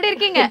 எப்படி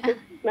இருக்கீங்க?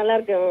 நல்லா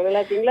இருக்கேன். நல்லா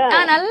இருக்கீங்களா?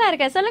 நல்லா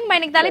இருக்கேன். சொல்லுங்கம்மா,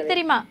 எனக்கு தலைப்பு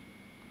தெரியுமா?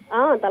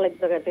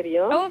 தலைப்பு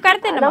தெரியும். உங்க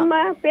கருத்து என்ன? நம்ம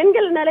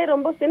பெண்கள்னாலே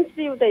ரொம்ப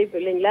சென்சிட்டிவ் டைப்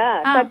இல்லைங்களா,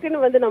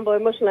 டக்குன்னு வந்து நம்ம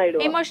எமோஷனல்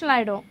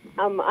ஆயிடும்.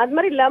 ஆமா, அது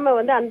மாதிரி இல்லாம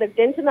வந்து அந்த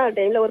டென்ஷன் ஆன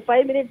டைம்ல ஒரு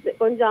 5 மினிட்ஸ்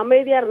கொஞ்சம்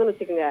அமைதியா இருந்தோம்னு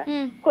வச்சுக்கோங்க,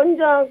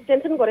 கொஞ்சம்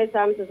டென்ஷன் குறைய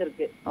சான்சஸ்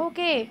இருக்கு.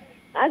 ஓகே.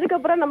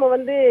 அதுக்கப்புறம் நம்ம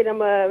வந்து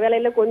நம்ம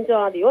வேலையில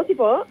கொஞ்சம் அது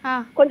யோசிப்போம்,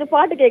 கொஞ்சம்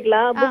பாட்டு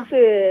கேட்கலாம், புக்ஸ்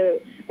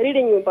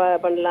ரீடிங்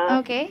பண்ணலாம்.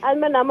 அது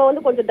மாதிரி நம்ம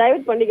வந்து கொஞ்சம்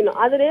டைவர்ட் பண்ணிக்கணும்.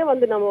 அதுலயே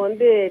வந்து நம்ம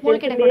வந்து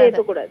டென்ஷன்லயே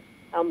இருக்கக்கூடாது.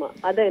 ஆமா,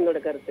 அதான் என்னோட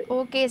கருத்து.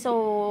 ஓகே. சோ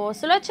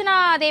சுலோச்சனா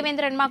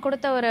தேவேந்திரன்மா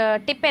கொடுத்த ஒரு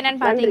டிப்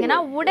என்னன்னு பாத்தீங்கன்னா,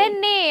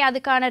 உடனே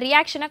அதுக்கான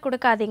ரியாக்ஷனை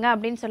கொடுக்காதீங்க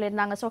அப்படின்னு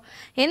சொல்லியிருந்தாங்க. ஸோ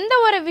எந்த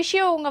ஒரு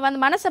விஷயம் உங்க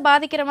வந்து மனசை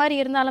பாதிக்கிற மாதிரி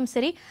இருந்தாலும்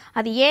சரி,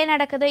 அது ஏன்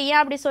நடக்குது,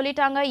 ஏன் அப்படி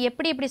சொல்லிட்டாங்க,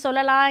 எப்படி இப்படி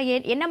சொல்லலாம்,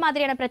 என்ன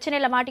மாதிரியான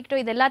பிரச்சனையில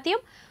மாட்டிக்கிட்டோம், இது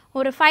எல்லாத்தையும்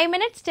ஒரு 5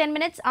 மினிட்ஸ் 10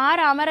 மினிட்ஸ்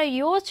அமர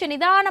யோசிச்சு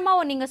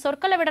நிதானமாக நீங்கள்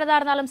சொற்களை விடுறதா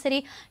இருந்தாலும் சரி,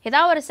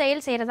 ஏதாவது ஒரு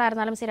செயல் செய்கிறதா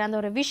இருந்தாலும் சரி, அந்த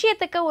ஒரு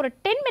விஷயத்துக்கு ஒரு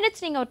 10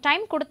 மினிட்ஸ் நீங்கள் ஒரு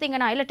டைம்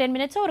கொடுத்தீங்கன்னா, இல்லை 10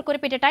 மினிட்ஸோ ஒரு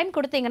குறிப்பிட்ட டைம்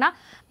கொடுத்தீங்கன்னா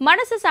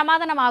மனசு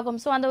சமாதானம் ஆகும்.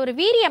 ஸோ அந்த ஒரு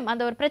வீரியம்,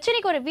 அந்த ஒரு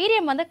பிரச்சனைக்கு ஒரு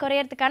வீரியம் வந்து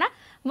குறையறதுக்கான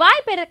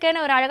வாய்ப்பு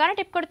இருக்குன்னு ஒரு அழகான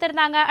டிப்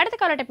கொடுத்துருந்தாங்க. அடுத்த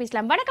காலட்ட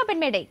பேசலாம். வணக்கம்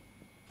பெண் மேடை.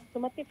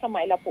 சுமதி ஃப்ரம்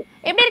மயிலாப்பூர்.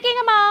 எப்படி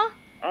இருக்கீங்கம்மா?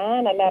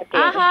 நல்லா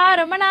இருக்கேன். ஆஹா,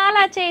 ரொம்ப நாள்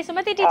ஆச்சே.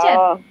 சுமதி டீச்சர்.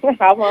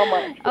 ஆமா ஆமா.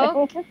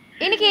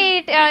 இன்னைக்கு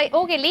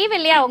ஓகே, லீவ்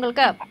இல்லையா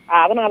உங்களுக்கு?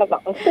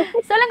 அதனாலதான்.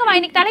 சொல்லுங்கம்மா,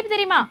 இன்னைக்கு தலைப்பு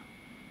தெரியுமா?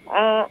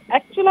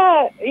 ஆக்சுவலா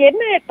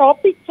என்ன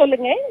டாபிக்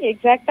சொல்லுங்க,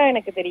 எக்ஸாக்ட்டா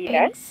எனக்கு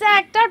தெரியல.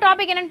 எக்ஸாக்ட்டா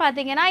டாபிக் என்னன்னு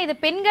பாத்தீங்கன்னா, இது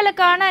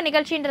பெண்களுக்கான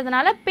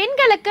நிகழ்ச்சின்றதுனால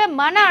பெண்களுக்கு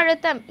மன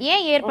அழுத்தம்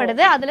ஏன்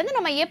ஏற்படுது, அதுல இருந்து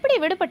நம்ம எப்படி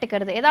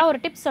விடுபட்டுக்கிறது, ஏதாவது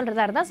ஒரு டிப்ஸ்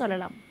சொல்றதா இருந்தா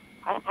சொல்லலாம்.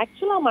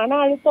 ஆக்சுவலா மன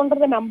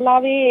அழுத்தம்ன்றது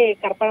நம்மளாவே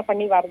கற்பனை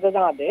பண்ணி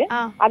வர்றதுதான். அது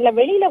அதுல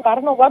வெளியில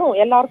வரும்,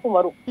 எல்லாருக்கும்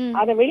வரும்.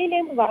 அத வெளியில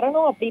இருந்து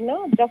வரணும் அப்படின்னா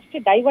ஜஸ்ட்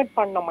டைவர்ட்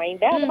பண்ண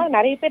மைண்ட. அது மாதிரி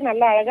நிறைய பேர்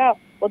நல்லா அழகா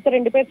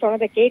 1-2 பேர்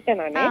சொன்னதை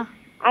கேட்டேன் நானு.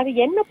 அது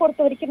என்ன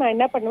பொறுத்த வரைக்கும் நான்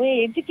என்ன பண்ணுவேன்,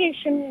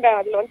 எஜுகேஷன்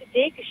அதுல வந்து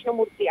ஜெய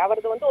கிருஷ்ணமூர்த்தி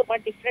அவரது வந்து ஒரு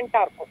மாதிரி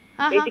டிஃப்ரெண்டா இருக்கும்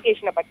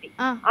எஜுகேஷனை பத்தி.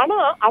 ஆனா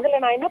அதுல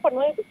நான் என்ன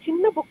பண்ணுவேன்,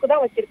 சின்ன புக்கு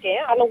தான்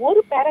வச்சிருக்கேன், அதுல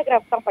ஒரு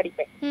பேராகிராஃப் தான்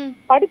படிப்பேன்.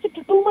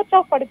 படிச்சுட்டு டூ மச்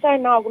ஆஃப் படிச்சா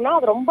என்ன ஆகும்னா,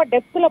 அது ரொம்ப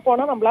டெப்த்ல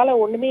போனா நம்மளால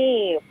ஒண்ணுமே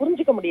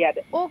புரிஞ்சுக்க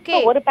முடியாது.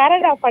 ஒரு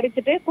பேராகிராஃப்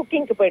படிச்சுட்டு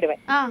குக்கிங்க்கு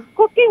போயிடுவேன்.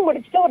 குக்கிங்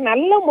முடிச்சுட்டு ஒரு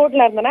நல்ல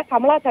மூட்ல இருந்தேன்னா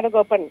கமலா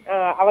சடகோபன்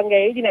அவங்க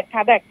எழுதின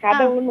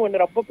கதைன்னு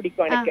ஒண்ணு ரொம்ப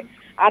பிடிக்கும் எனக்கு.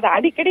 அதை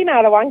அடிக்கடி நான்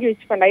அதை வாங்கி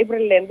வச்சுப்பேன்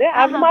லைப்ரரியில இருந்து.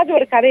 அந்த மாதிரி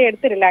ஒரு கதையை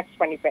எடுத்து ரிலாக்ஸ்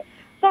பண்ணிப்பேன்.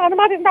 சோ அந்த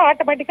மாதிரி இருந்தா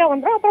ஆட்டோமேட்டிக்கா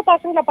வந்துடும். அப்புறம்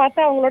பசங்களை பார்த்து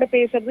அவங்களோட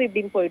பேசுறது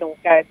இப்படின்னு போயிடும்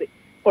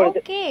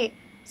பொழுது.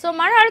 சோ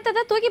மன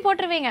அழுத்தத்தை தூக்கி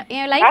போட்டுருவீங்க,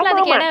 என் லைஃப்ல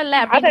அதுக்கு இடம் இல்ல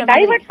அத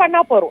டைவர்ட்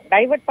பண்ணா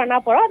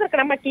போறோம் அதுக்கு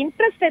நமக்கு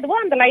இன்ட்ரெஸ்ட் எதுவோ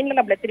அந்த லைன்ல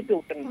நம்மள திருப்பி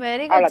விட்டுறணும்.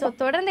 Very good. சோ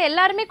தொடர்ந்து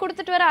எல்லாரும்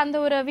கொடுத்துட்டு வர அந்த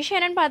ஒரு விஷயம்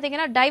என்னன்னு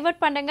பாத்தீங்கன்னா டைவர்ட்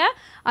பண்ணுங்க.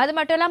 அது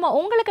மட்டும் இல்லாம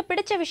உங்களுக்கு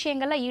பிடிச்ச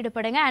விஷயங்கள்ல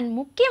ஈடுபடுங்க. அண்ட்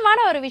முக்கியமான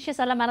ஒரு விஷயம்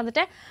சொல்ல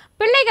மறந்துட்டேன்,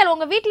 பிள்ளைகள்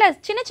உங்க வீட்ல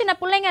சின்ன சின்ன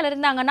பிள்ளைகள்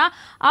இருந்தாங்கன்னா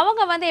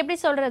அவங்க வந்து எப்படி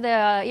சொல்றது,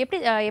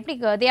 எப்படி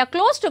they are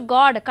close to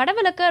God,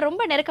 கடவுளுக்கு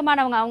ரொம்ப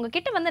நெருக்கமானவங்க. அவங்க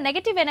கிட்ட வந்து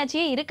நெகட்டிவ்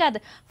எனர்ஜியே இருக்காது,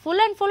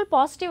 full and full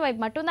positive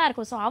vibe மட்டும் தான்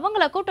இருக்கும். ஸோ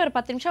அவங்கள கூப்பிட்டு ஒரு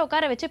 10 நிமிஷம்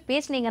உட்கார வச்சு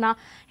பேசுனீங்கன்னா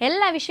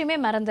எல்லா விஷயமே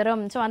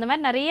மறந்துடும். ஸோ அந்த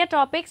மாதிரி நிறைய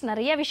டாபிக்ஸ்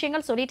நிறைய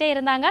விஷயங்கள் சொல்லிட்டே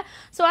இருந்தாங்க.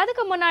 ஸோ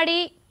அதுக்கு முன்னாடி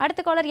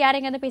அடுத்த காலர் யார்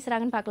எங்கேருந்து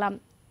பேசுறாங்கன்னு பார்க்கலாம்.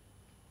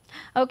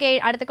 ஓகே,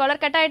 அடுத்த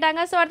காலர் கட்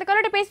ஆயிட்டாங்க. ஸோ அடுத்த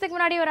காலர்கிட்ட பேசுறதுக்கு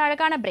முன்னாடி ஒரு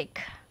அழகான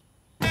பிரேக்.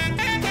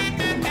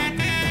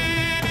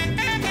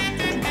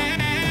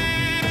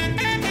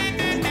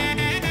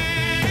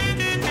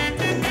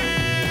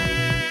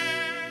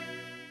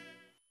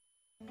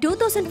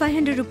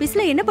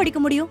 ₹2500 என்ன படிக்க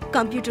முடியும்?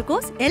 கம்ப்யூட்டர்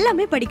கோர்ஸ்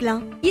எல்லாமே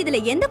படிக்கலாம். இதுல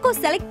எந்த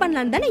கோர்ஸ் செலக்ட்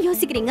பண்ணலாம்னு தானே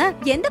யோசிக்கிறீங்க?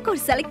 எந்த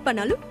கோர்ஸ் செலக்ட்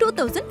பண்ணாலும்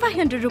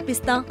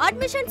 ₹2500 தான்.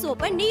 Admissions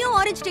open. Neo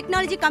orange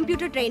technology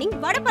computer training,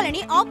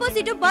 Vadapalani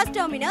opposite bus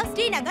terminus,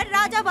 Srinagar,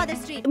 Rajabather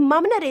street.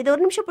 மாமனார் ஏதோ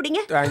ஒரு நிமிஷம்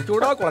புடிங்க.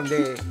 தேங்க்யூடா குழந்தை.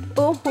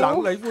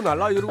 லாங் லைஃப்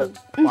நல்லா இருக்கும்.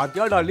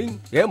 பாத்தியா டார்லிங்,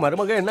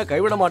 மருமக என்ன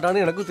கைவிட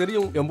மாட்டான்னு எனக்கு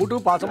தெரியும்.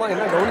 எம்பூட்டு பாசமா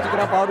என்ன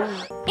கவனிச்சுக்கிறா பாரு.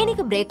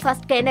 எனக்கு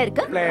பிரேக்ஃபாஸ்ட் என்ன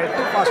இருக்கு?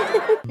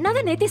 நான்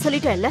தான் நேத்தே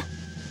சொல்லிட்டேன்ல,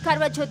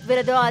 கர்வாச்சோத்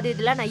விரதம் அது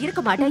இதெல்லாம் நான்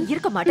இருக்க மாட்டேன்.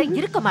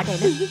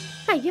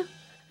 ஐயோ,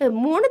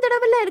 3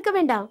 தடவைலாம் இருக்க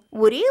வேண்டாம்,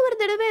 ஒரே ஒரு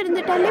தடவை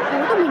இருந்துட்டாலே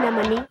போதும்.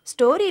 மீனாமணி,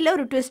 ஸ்டோரியில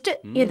ஒரு ட்விஸ்ட்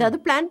ஏதாவது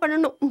பிளான்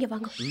பண்ணணும். இங்க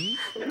வாங்க.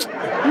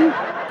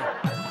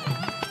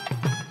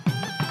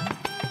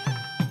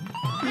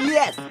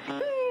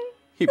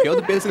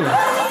 இப்பயாவது பேசுங்க.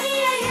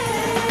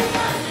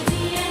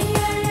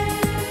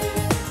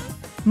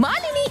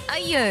 மாலினி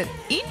ஐயர்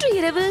இன்று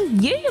இரவு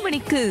 7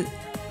 மணிக்கு.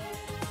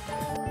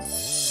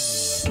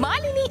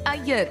 மாலினி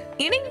ஐயர்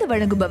இணைந்து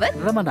வழங்குபவர்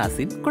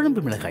ரமணாசின்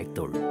குழம்பு மிளகாய்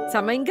தூள்.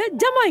 சமைங்க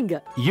ஜமாய்ங்க.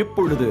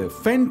 இப்பொழுது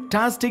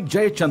ஃபென்டாஸ்டிக்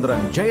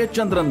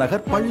ஜெயச்சந்திரன்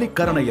நகர்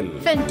பள்ளிக்கரணையில்.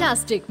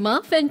 ஃபென்டாஸ்டிக் மா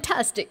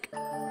ஃபென்டாஸ்டிக்.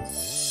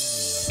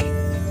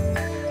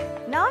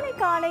 நாளை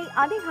காலை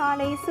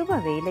அதிகாலை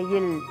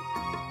சுபவேளையில்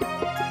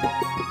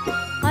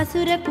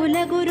அசுர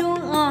குலகுரு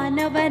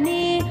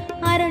ஆனவனே,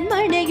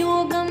 அரண்மனை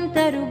யோகம்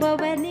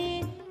தருபவனே,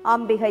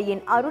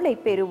 அம்பிகையின் அருளை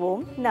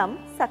பெறுவோம் நம்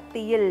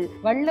சக்தியில்.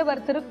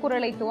 வள்ளுவர்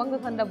திருக்குறளை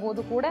துவங்குகின்ற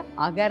போது கூட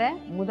அகர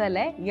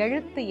முதல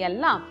எழுத்து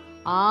எல்லாம்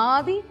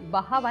ஆதி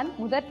பகவன்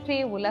முதற்றே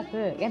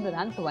உலகு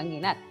என்றுதான்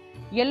துவங்கினார்.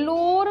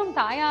 எல்லோரும்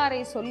தாயாரை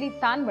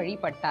சொல்லித்தான்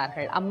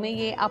வழிபட்டார்கள்.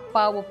 அம்மையே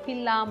அப்பா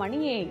ஒப்பில்லா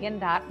மணியே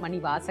என்றார்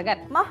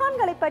மணிவாசகர்.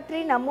 மகான்களை பற்றி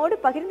நம்மோடு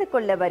பகிர்ந்து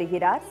கொள்ள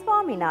வருகிறார்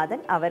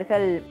சுவாமிநாதன்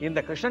அவர்கள்.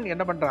 இந்த கிருஷ்ணன்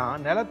என்ன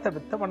பண்றான், நிலத்தை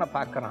வித்தவனை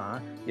பார்க்கறான்.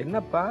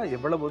 என்னப்பா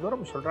எவ்வளவு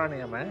தூரம் சொல்றானே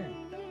அவன்,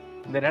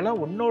 இந்த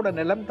நிலம் உன்னோட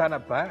நிலம்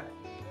தானப்பா,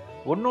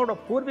 உன்னோட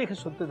பூர்வீக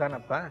சொத்து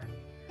தானப்பா,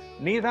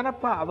 நீ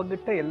தானப்பா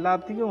அவங்கிட்ட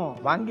எல்லாத்தையும்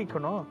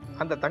வாங்கிக்கணும்,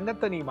 அந்த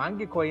தங்கத்தை நீ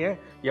வாங்கிக்கோய,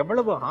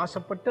 எவ்வளவு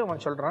ஆசைப்பட்டு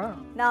அவன் சொல்றான்.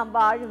 நாம்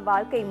வாழும்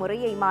வாழ்க்கை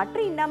முறையை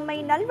மாற்றி நம்மை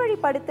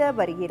நல்வழிப்படுத்த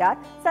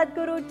வருகிறார்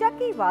சத்குரு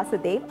ஜக்கி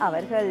வாசுதேவ்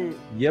அவர்கள்.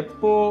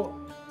 எப்போ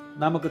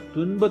நமக்கு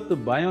துன்பத்து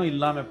பயம்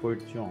இல்லாம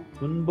போயிடுச்சோ,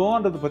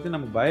 துன்பம்ன்றதை பத்தி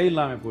நமக்கு பயம்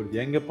இல்லாம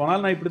போயிடுச்சு, எங்க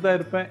போனாலும் நான் இப்படிதான்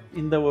இருப்பேன்,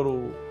 இந்த ஒரு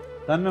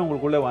தன்மை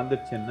உங்களுக்குள்ள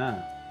வந்துடுச்சுன்னா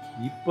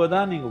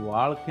இப்போதான் நீங்க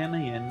வாழ்க்கைன்னு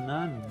என்ன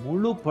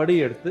முழு படி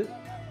எடுத்து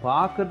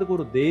பார்க்கறதுக்கு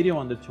ஒரு தைரியம்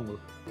வந்துச்சு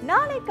உங்களுக்கு.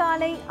 நாளை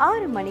காலை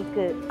 6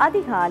 மணிக்கு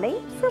அதிகாலை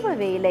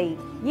சுபவேளை.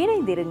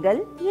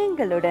 இணைந்திருங்கள்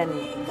எங்களுடன்.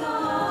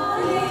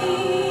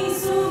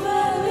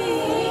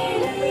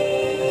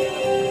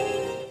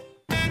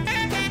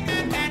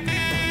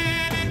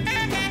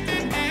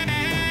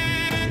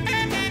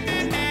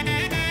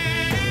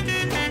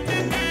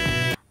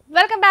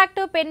 வெல்கம் பேக்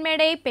டு பெண்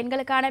மேடை,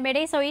 பெண்களுக்கான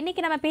மேடை. ஸோ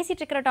இன்னைக்கு நம்ம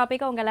பேசிட்டு இருக்கிற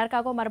டாப்பிக்கை உங்க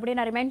எல்லாருக்காகவும் மறுபடியும்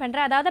நான் ரிமைண்ட்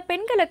பண்றேன். அதாவது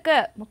பெண்களுக்கு,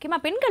 முக்கியமா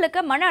பெண்களுக்கு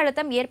மன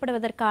அழுத்தம்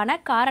ஏற்படுவதற்கான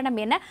காரணம்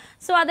என்ன,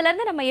 ஸோ அதுல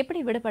இருந்து நம்ம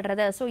எப்படி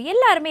விடுபடுறது. ஸோ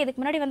எல்லாருமே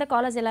இதுக்கு முன்னாடி வந்து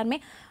காலேஜ் எல்லாருமே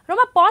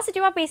ரொம்ப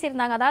பாசிட்டிவா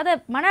பேசியிருந்தாங்க. அதாவது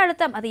மன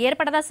அழுத்தம் அது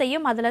ஏற்படதான்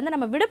செய்யும், அதுல இருந்து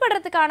நம்ம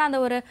விடுபடுறதுக்கான அந்த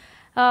ஒரு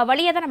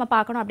வழியை தான் நம்ம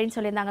பார்க்கணும் அப்படின்னு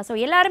சொல்லியிருந்தாங்க. ஸோ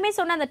எல்லாருமே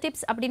சொன்ன அந்த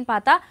டிப்ஸ் அப்படின்னு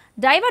பார்த்தா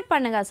டைவர்ட்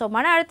பண்ணுங்க. ஸோ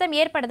மன அழுத்தம்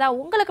ஏற்படுதா,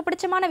 உங்களுக்கு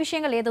பிடிச்சமான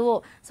விஷயங்கள் எதுவோ,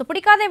 ஸோ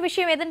பிடிக்காத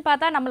விஷயம் எதுன்னு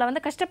பார்த்தா நம்மளை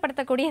வந்து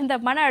கஷ்டப்படுத்தக்கூடிய இந்த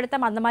மன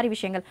அழுத்தம் அந்த மாதிரி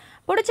விஷயங்கள்.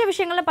 பிடிச்ச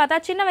விஷயங்கள்னு பார்த்தா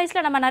சின்ன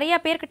வயசில் நம்ம நிறைய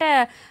பேர்கிட்ட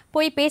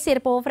போய்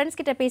பேசியிருப்போம், ஃப்ரெண்ட்ஸ்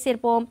கிட்ட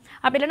பேசியிருப்போம்,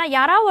 அப்படி இல்லைன்னா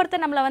யாராவது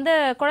ஒருத்தர் நம்மளை வந்து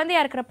குழந்தையா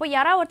இருக்கிறப்போ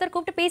யாராவது ஒருத்தர்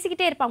கூப்பிட்டு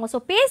பேசிக்கிட்டே இருப்பாங்க.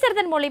 ஸோ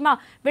பேசுறதன் மூலிமா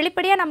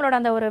வெளிப்படையாக நம்மளோட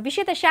அந்த ஒரு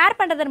விஷயத்தை ஷேர்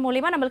பண்ணுறதன்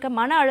மூலிமா நம்மளுக்கு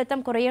மன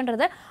அழுத்தம்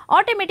குறையுன்றது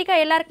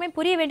ஆட்டோமேட்டிக்காக எல்லாருக்குமே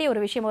புரிய வேண்டிய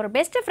ஒரு விஷயம். ஒரு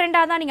பெஸ்ட்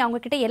ஃப்ரெண்டாக தான் நீங்கள்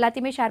அவங்க கிட்ட எல்லாத்தையுமே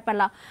ஷேர்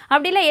பண்ணலாம்.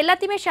 அப்படி இல்லை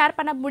எல்லாத்தையுமே ஷேர்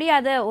பண்ண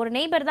முடியாது, ஒரு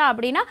நெய்பர் தான்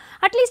அப்படின்னா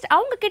அட்லீஸ்ட்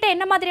அவங்க கிட்ட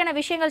என்ன மாதிரியான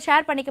விஷயங்கள்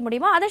ஷேர் பண்ணிக்க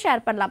முடியுமோ அதை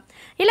ஷேர் பண்ணலாம்.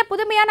 இல்லை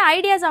புதுமையான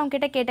ஐடியாஸ் அவங்க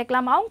கிட்ட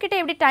கேட்டுக்கலாம், அவங்க கிட்ட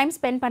எப்படி டைம்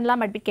ஸ்பெண்ட்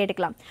பண்ணலாம் அப்படி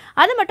கேட்டுக்கலாம்.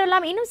 அது மட்டும்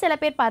இல்லாமல் இன்னும் சில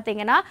பேர்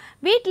பார்த்தீங்கன்னா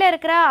வீட்டில்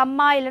இருக்கிற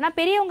அம்மா இல்லைனா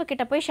பெரியவங்க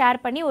கிட்ட போய் ஷேர்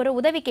பண்ணி ஒரு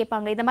உதவி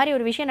கேட்பாங்க. இந்த மாதிரி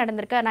ஒரு விஷயம்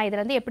நடந்திருக்கு, நான்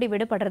இதுலேருந்து எப்படி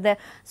விடுபடுறது.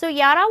 ஸோ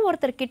யாராவது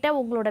ஒருத்தர்கிட்ட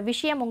உங்களோட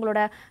விஷயம் உங்களோட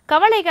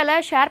கவலைகளை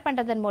ஷேர்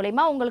பண்ணுறதன்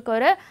மூலிமா உங்களுக்கு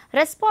ஒரு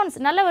ரெஸ்பான்ஸ்,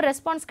 நல்ல ஒரு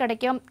ரெஸ்பான்ஸ்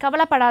கிடைக்கும்.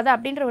 கவலைப்படாத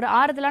அப்படின்ற ஒரு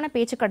ஆறுதலான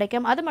பேச்சு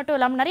கிடைக்கும். அது மட்டும்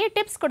இல்லாமல் நிறைய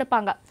டிப்ஸ்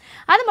கொடுப்பாங்க.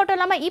 அது மட்டும்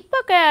இல்லாமல் இப்போ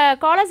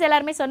காலேஜ்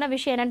எல்லாருமே சொன்ன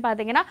விஷயம் என்னன்னு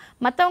பார்த்தீங்கன்னா,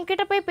 மற்றவங்க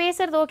கிட்ட போய்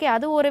பேசுறது ஓகே,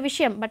 அது ஒரு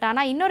விஷயம். பட்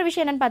ஆனால் இன்னொரு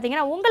விஷயம் என்னன்னு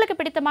பார்த்தீங்கன்னா, உங்களுக்கு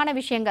பிடித்தமான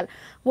விஷயங்கள்.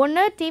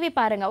 ஒன்று டிவி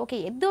பாருங்க, ஓகே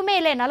எதுவுமே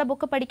இல்லை, என்னால்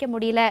புக்கு படிக்க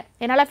முடியல,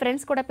 என்னால்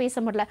ஃப்ரெண்ட்ஸ் கூட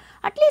பேச முடியல,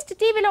 அட்லீஸ்ட்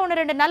டிவியில்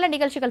 1-2 நல்ல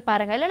நிகழ்ச்சிகள்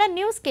பாருங்க, இல்லைனா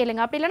நியூஸ்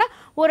கேளுங்க. அப்படி இல்லைனா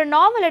ஒரு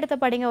நாவல் எடுத்து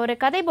படிங்க, ஒரு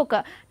கதை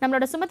புக்கு.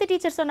 நம்மளோட சுமதி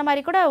டீச்சர் சொன்ன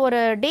மாதிரி கூட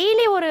ஒரு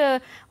டெய்லி ஒரு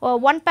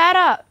 1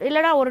 பேரா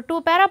இல்லைனா ஒரு 2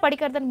 பேரா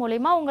படிக்கிறதன்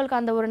மூலிமா உங்களுக்கு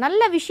அந்த ஒரு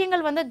நல்ல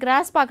விஷயங்கள் வந்து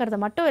கிராஸ் பார்க்கறது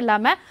மட்டும்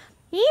இல்லாமல்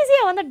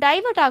ஈஸியாக வந்து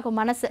டைவர்ட் ஆகும்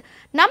மனசு.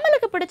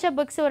 நம்மளுக்கு பிடிச்ச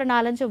புக்ஸ் ஒரு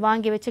 4-5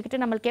 வாங்கி வச்சுக்கிட்டு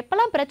நம்மளுக்கு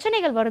எப்போல்லாம்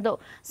பிரச்சனைகள் வருதோ,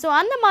 ஸோ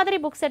அந்த மாதிரி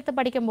புக்ஸ் எடுத்து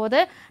படிக்கும்போது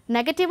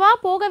நெகட்டிவாக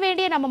போக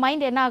வேண்டிய நம்ம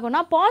மைண்ட் என்ன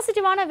ஆகும்னா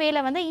பாசிட்டிவான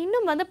வேலை வந்து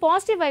இன்னும் வந்து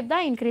பாசிட்டிவ் வைப்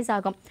தான் இன்க்ரீஸ்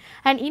ஆகும்.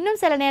 அண்ட்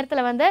இன்னும் சில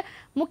நேரத்தில் வந்து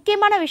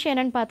முக்கியமான விஷயம்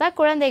என்னென்னு பார்த்தா,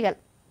 குழந்தைகள்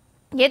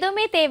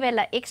எதுவுமே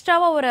தேவையில்லை,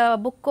 எக்ஸ்ட்ராவாக ஒரு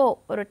புக்கோ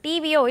ஒரு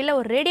டிவியோ இல்லை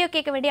ஒரு ரேடியோ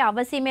கேட்க வேண்டிய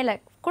அவசியமே இல்லை.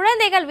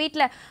 குழந்தைகள்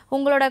வீட்டில்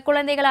உங்களோட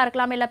குழந்தைகளாக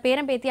இருக்கலாம், இல்லை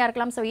பேரம்பேத்தியாக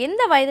இருக்கலாம், ஸோ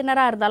எந்த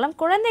வயதினராக இருந்தாலும்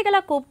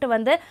குழந்தைகளாக கூப்பிட்டு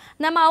வந்து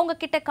நம்ம அவங்க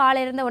கிட்ட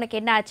காலையிலேருந்து உனக்கு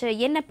என்ன ஆச்சு,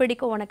 என்ன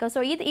பிடிக்கும் உனக்கு,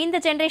 ஸோ இந்த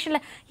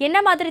ஜென்ரேஷனில் என்ன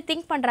மாதிரி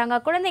திங்க் பண்ணுறாங்க,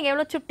 குழந்தைங்க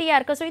எவ்வளோ சுட்டியாக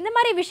இருக்குது, ஸோ இந்த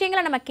மாதிரி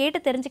விஷயங்களை நம்ம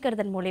கேட்டு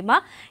தெரிஞ்சுக்கிறதன் மூலிமா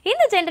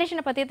இந்த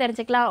ஜென்ரேஷனை பற்றி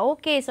தெரிஞ்சுக்கலாம்.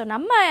 ஓகே, ஸோ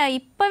நம்ம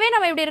இப்போவே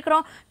நம்ம எப்படி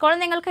இருக்கிறோம்,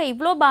 குழந்தைங்களுக்கு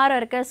இவ்வளோ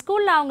பாரம் இருக்குது,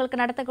 ஸ்கூலில்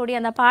அவங்களுக்கு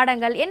நடத்தக்கூடிய அந்த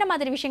பாடங்கள் என்ன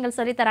மாதிரி விஷயங்கள்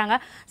சொல்லித்தராங்க,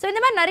 ஸோ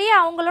இந்த மாதிரி நிறைய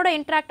அவங்களோட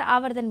இன்ட்ராக்ட்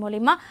ஆகிறதன்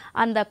மூலிமா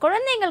அந்த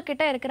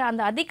குழந்தைங்கள்கிட்ட இருக்கிற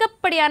அந்த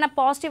அதிகப்படியான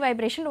பாசிட்டிவ்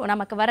வைப்ரேஷன்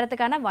நமக்கு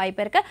வர்றதுக்கான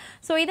வாய்ப்பு இருக்குது.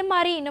 ஸோ இது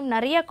மாதிரி இன்னும்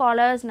நிறைய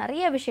காலர்ஸ்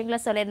நிறைய விஷயங்களை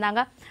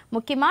சொல்லியிருந்தாங்க.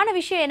 முக்கியமான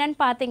விஷயம் என்னன்னு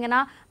பார்த்தீங்கன்னா,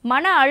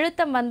 மன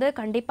அழுத்தம் வந்து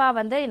கண்டிப்பாக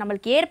வந்து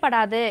நம்மளுக்கு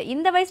ஏற்படாது,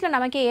 இந்த வயசில்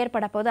நமக்கே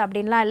ஏற்பட போகுது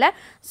அப்படின்லாம் இல்லை.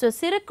 ஸோ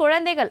சிறு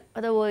குழந்தைகள்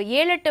அது ஒரு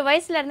 7-8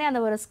 வயசுலேருந்தே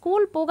அந்த ஒரு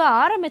ஸ்கூல் போக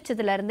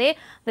ஆரம்பித்ததுலேருந்தே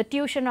இந்த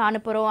டியூஷனும்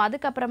அனுப்புகிறோம்,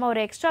 அதுக்கப்புறமா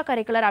ஒரு எக்ஸ்ட்ரா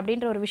கரிக்குலர்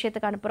அப்படின்ற ஒரு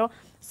விஷயத்துக்கு அனுப்புகிறோம்.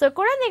 ஸோ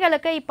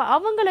குழந்தைகளுக்கு இப்போ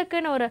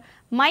அவங்களுக்குன்னு ஒரு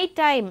மை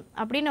டைம்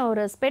அப்படின்னு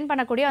ஒரு ஸ்பெண்ட்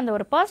பண்ணக்கூடிய அந்த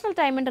ஒரு பர்சனல்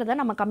டைம்ன்றதை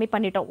நம்ம கம்மி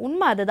பண்ணிட்டோம்.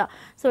 உண்மை அதுதான்.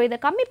 ஸோ இதை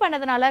கம்மி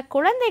பண்ணதுனால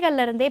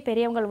குழந்தைகள்லேருந்தே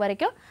பெரியவங்க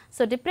வரைக்கும்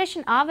ஸோ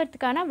டிப்ரெஷன்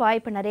ஆகிறதுக்கான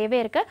வாய்ப்பு நிறையவே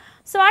இருக்குது.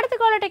 ஸோ அடுத்த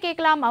காலர்கிட்ட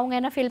கேட்கலாம் அவங்க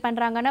என்ன ஃபீல்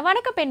பண்ணுறாங்கன்னு.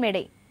 வணக்கம் பெண்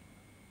மேடை.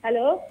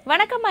 ஹலோ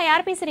வணக்கம்மா,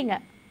 யார் பேசுறீங்க?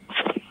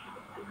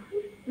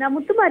 நான்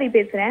முத்துமாரி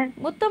பேசுறேன்.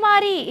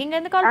 முத்துமாரி, இங்க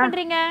இருந்து கால்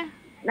பண்றீங்க?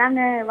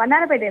 நாங்க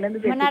வண்ணாரப்பேட்டையில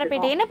இருந்து பேசுறோம்.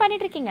 வண்ணாரப்பேட்டை. என்ன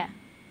பண்ணிட்டு இருக்கீங்க?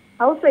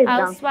 ஹவுஸ் வைஃப்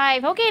தான். House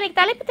wife. ஓகே, எனக்கு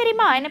தலைப்பு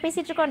தெரியுமா என்ன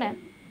பேசிட்டு இருக்கோன்னு?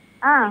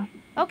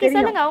 ஓகே,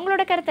 சொல்லுங்க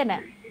உங்களோட கருத்து என்ன?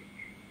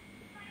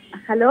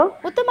 ஹலோ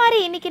முத்துமாரி,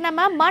 இன்னைக்கு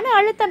நம்ம மன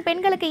அழுத்தம்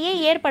பெண்களுக்கு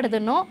ஏன்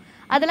ஏற்படுதுன்னோ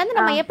அதுல இருந்து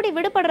நம்ம எப்படி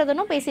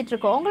விடுபடுறதுன்னு பேசிட்டு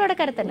இருக்கோம். உங்களோட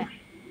கருத்து என்ன?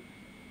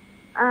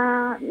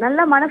 நல்ல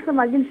மனசு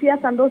மகிழ்ச்சியா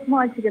சந்தோஷமா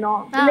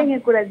வச்சுக்கணும், பிள்ளைங்க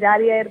கூட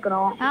ஜாலியா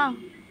இருக்கணும்,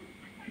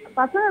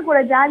 பசங்க கூட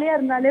ஜாலியா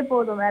இருந்தாலே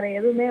போதும், வேற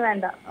எதுவுமே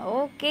வேண்டாம்.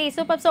 Okay,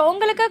 super. சோ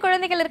உங்களுக்கு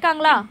குழந்தைகள்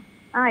இருக்காங்களா?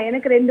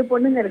 எனக்கு 2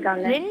 பொண்ணுங்க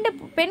இருக்காங்க. 2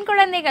 பெண்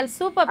குழந்தைகள்.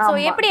 சூப்பர். சோ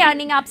எப்படி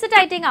நீங்க அப்செட்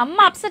ஆயிட்டீங்க,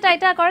 அம்மா அப்செட்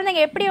ஆயிட்டா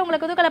குழந்தைங்க எப்படி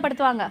உங்களுக்கு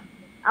குதூகலப்படுத்துவாங்க?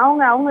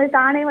 அவங்க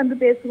தானே வந்து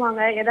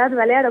பேசுவாங்க, ஏதாவது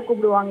விளையாட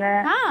கூப்பிடுவாங்க,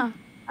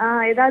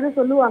 ஏதாவது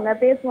சொல்லுவாங்க,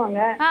 பேசுவாங்க,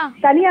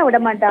 தனியா விட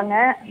மாட்டாங்க.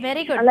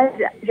 Very good. நல்லா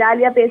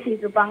ஜாலியா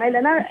பேசிட்டு இருப்பாங்க.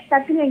 இல்லன்னா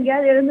டக்குனு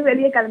எங்கேயாவது எழுந்து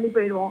வெளியே கிளம்பி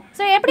போயிடுவோம்.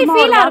 சோ எப்படி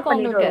ஃபீல் ஆகும்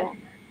உங்களுக்கு?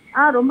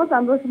 ரொம்ப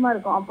சந்தோஷமா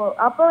இருக்கும்.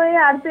 அப்பவே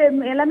அடுத்து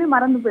எல்லாமே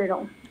மறந்து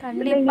போயிடும்.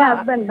 கண்டிப்பா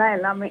ஹஸ்பண்ட் தான்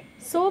எல்லாமே.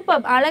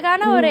 சூப்பர்.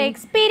 அழகான ஒரு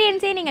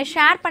எக்ஸ்பீரியன்ஸே நீங்க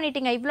ஷேர்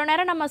பண்ணிட்டீங்க. இவ்வளோ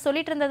நேரம் நம்ம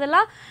சொல்லிட்டு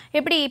இருந்ததெல்லாம்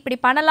இப்படி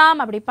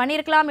பண்ணலாம், அப்படி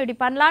பண்ணியிருக்கலாம், இப்படி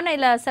பண்ணலாம்னு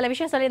இல்லை சில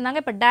விஷயம்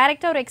சொல்லியிருந்தாங்க. இப்போ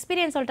டைரெக்டாக ஒரு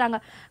எக்ஸ்பீரியன்ஸ் சொல்லிட்டாங்க.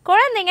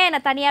 குழந்தைங்க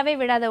என்னை தனியாகவே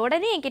விடாத,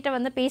 உடனே என்கிட்ட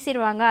வந்து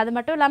பேசிடுவாங்க. அது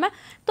மட்டும் இல்லாமல்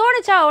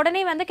தோணுச்சா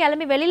உடனே வந்து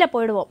கிளம்பி வெளியில்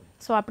போயிடுவோம்.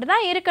 ஸோ அப்படி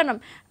தான்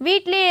இருக்கணும்.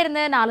 வீட்லேயே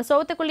இருந்து 4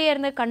 சவுத்துக்குள்ளேயே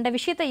இருந்து கண்ட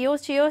விஷயத்தை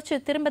யோசிச்சு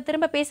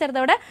திரும்ப பேசுகிறத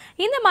விட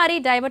இந்த மாதிரி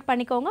டைவர்ட்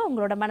பண்ணிக்கோங்க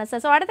உங்களோட மனசை.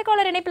 ஸோ அடுத்த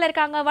காலர் இணைப்பில்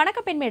இருக்காங்க.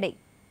 வணக்கம் பெண் மேடை.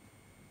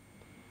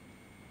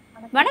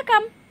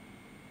 வணக்கம்.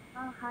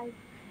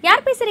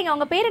 யார் பேசுறீங்க?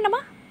 உங்க பேர்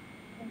என்னமா?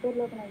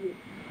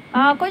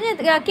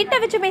 கொஞ்சம் கிட்ட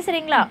வச்சு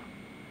பேசுறீங்களா?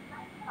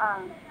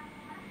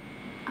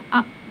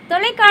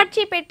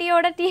 தொலைக்காட்சி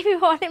பெட்டியோட டிவி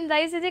வால்யூம்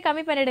தயவு செஞ்சு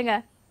கம்மி பண்ணிடுங்க.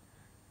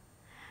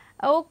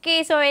 ஓகே,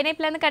 ஸோ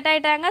இணைப்புலேருந்து கட்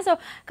ஆகிட்டாங்க. ஸோ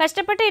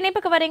கஷ்டப்பட்டு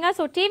இணைப்புக்கு வரீங்க.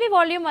 ஸோ டிவி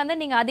வால்யூம் வந்து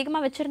நீங்கள்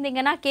அதிகமாக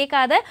வச்சுருந்தீங்கன்னா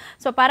கேட்காது.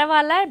 ஸோ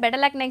பரவாயில்ல,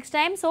 better luck next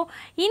time. So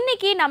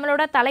இன்றைக்கி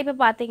நம்மளோட தலைப்பு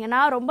பார்த்தீங்கன்னா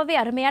ரொம்பவே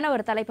அருமையான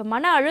ஒரு தலைப்பு,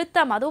 மன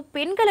அழுத்தம். அதுவும்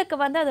பெண்களுக்கு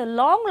வந்து அது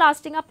லாங்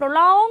லாஸ்டிங்காக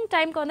ப்ரொலாங்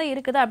டைமுக்கு வந்து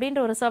இருக்குது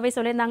அப்படின்ற ஒரு சர்வே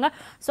சொல்லியிருந்தாங்க.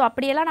 ஸோ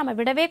அப்படியெல்லாம் நம்ம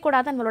விடவே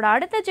கூடாது. நம்மளோட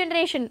அடுத்த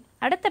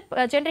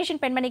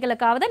ஜென்ரேஷன்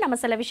பெண்மணிகளுக்காவது நம்ம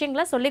சில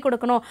விஷயங்களை சொல்லிக்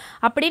கொடுக்கணும்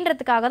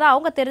அப்படின்றதுக்காக தான்,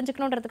 அவங்க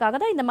தெரிஞ்சுக்கணுன்றதுக்காக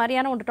தான் இந்த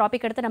மாதிரியான ஒரு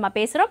டாபிக் எடுத்து நம்ம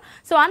பேசுகிறோம்.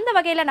 ஸோ அந்த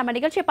வகையில் நம்ம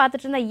நிகழ்ச்சியை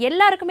பார்த்துட்டு இருந்த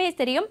எல்லாருக்குமே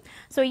தெரியும்.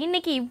 ஸோ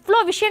இன்னைக்கு இவ்வளோ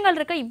விஷயங்கள்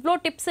இருக்குது, இவ்வளோ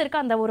டிப்ஸ்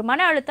இருக்குது அந்த ஒரு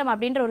மன அழுத்தம்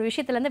அப்படின்ற ஒரு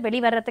விஷயத்துலேருந்து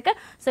வெளிவரத்துக்கு.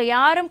 ஸோ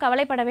யாரும்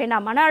கவலைப்பட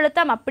வேண்டாம். மன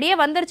அழுத்தம் அப்படியே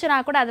வந்துருச்சுன்னா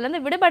கூட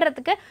அதுலேருந்து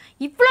விடுபடுறதுக்கு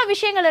இவ்வளோ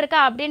விஷயங்கள் இருக்கா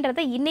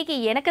அப்படின்றது இன்னைக்கு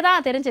எனக்கு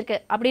தான் தெரிஞ்சிருக்கு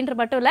அப்படின்ற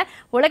மட்டும் இல்லை,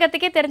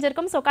 உலகத்துக்கே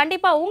தெரிஞ்சிருக்கும். ஸோ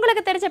கண்டிப்பாக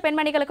உங்களுக்கு தெரிஞ்ச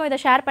பெண்மணிகளுக்கும் இதை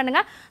ஷேர்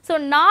பண்ணுங்கள். ஸோ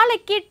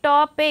நாளைக்கு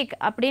டாபிக்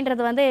அப்படின்றது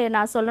அப்படின்றது வந்து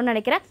நான் சொல்லணும்னு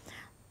நினைக்கிறேன்.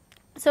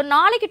 ஸோ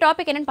நாளைக்கு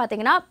டாபிக் என்னன்னு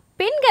பார்த்தீங்கன்னா,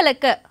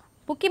 பெண்களுக்கு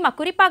முக்கியமாக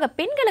குறிப்பாக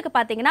பெண்களுக்கு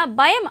பார்த்தீங்கன்னா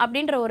பயம்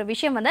அப்படின்ற ஒரு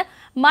விஷயம் வந்து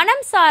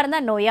மனம் சார்ந்த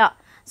நோயா.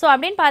 ஸோ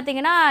அப்படின்னு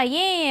பார்த்தீங்கன்னா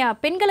ஏன்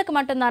பெண்களுக்கு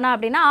மட்டும்தானா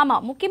அப்படின்னா,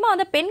 ஆமாம், முக்கியமாக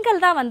வந்து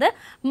பெண்கள் தான் வந்து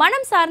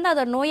மனம் சார்ந்த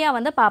அது ஒரு நோயாக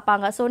வந்து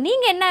பார்ப்பாங்க. ஸோ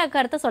நீங்கள் என்ன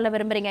கருத்தை சொல்ல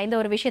விரும்புகிறீங்க இந்த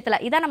ஒரு விஷயத்தில்?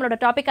 இதான் நம்மளோட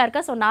டாப்பிக்காக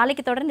இருக்குது. ஸோ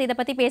நாளைக்கு தொடர்ந்து இதை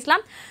பற்றி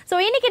பேசலாம். ஸோ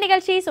இன்னைக்கு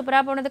நிகழ்ச்சி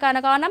சூப்பராக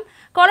போனதுக்கான காரணம்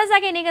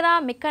காலேஜாக நீங்கள்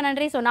தான், மிக்க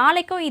நன்றி. ஸோ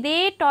நாளைக்கும் இதே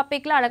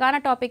டாப்பிக்கில்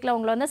அழகான டாப்பிக்கில்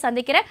உங்களை வந்து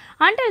சந்திக்கிறேன்.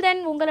 அன்டில்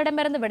தென்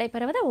உங்களிடமிருந்து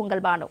விடைபெறுவது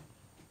உங்கள் பானு.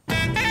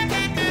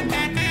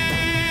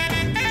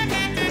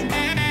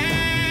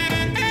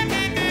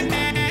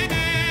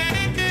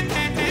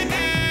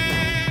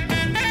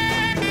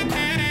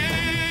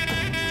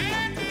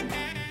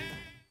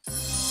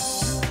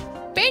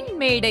 பெண்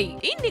மேடை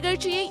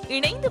இந்நிகழ்ச்சியை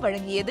இணைந்து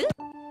வழங்கியது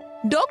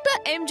doctor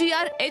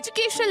MGR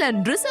educational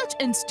and research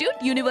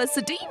institute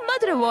university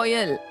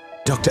Maduravoyal.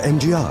 Dr.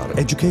 MGR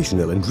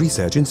Educational and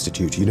Research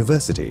Institute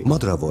University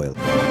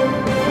Madurai.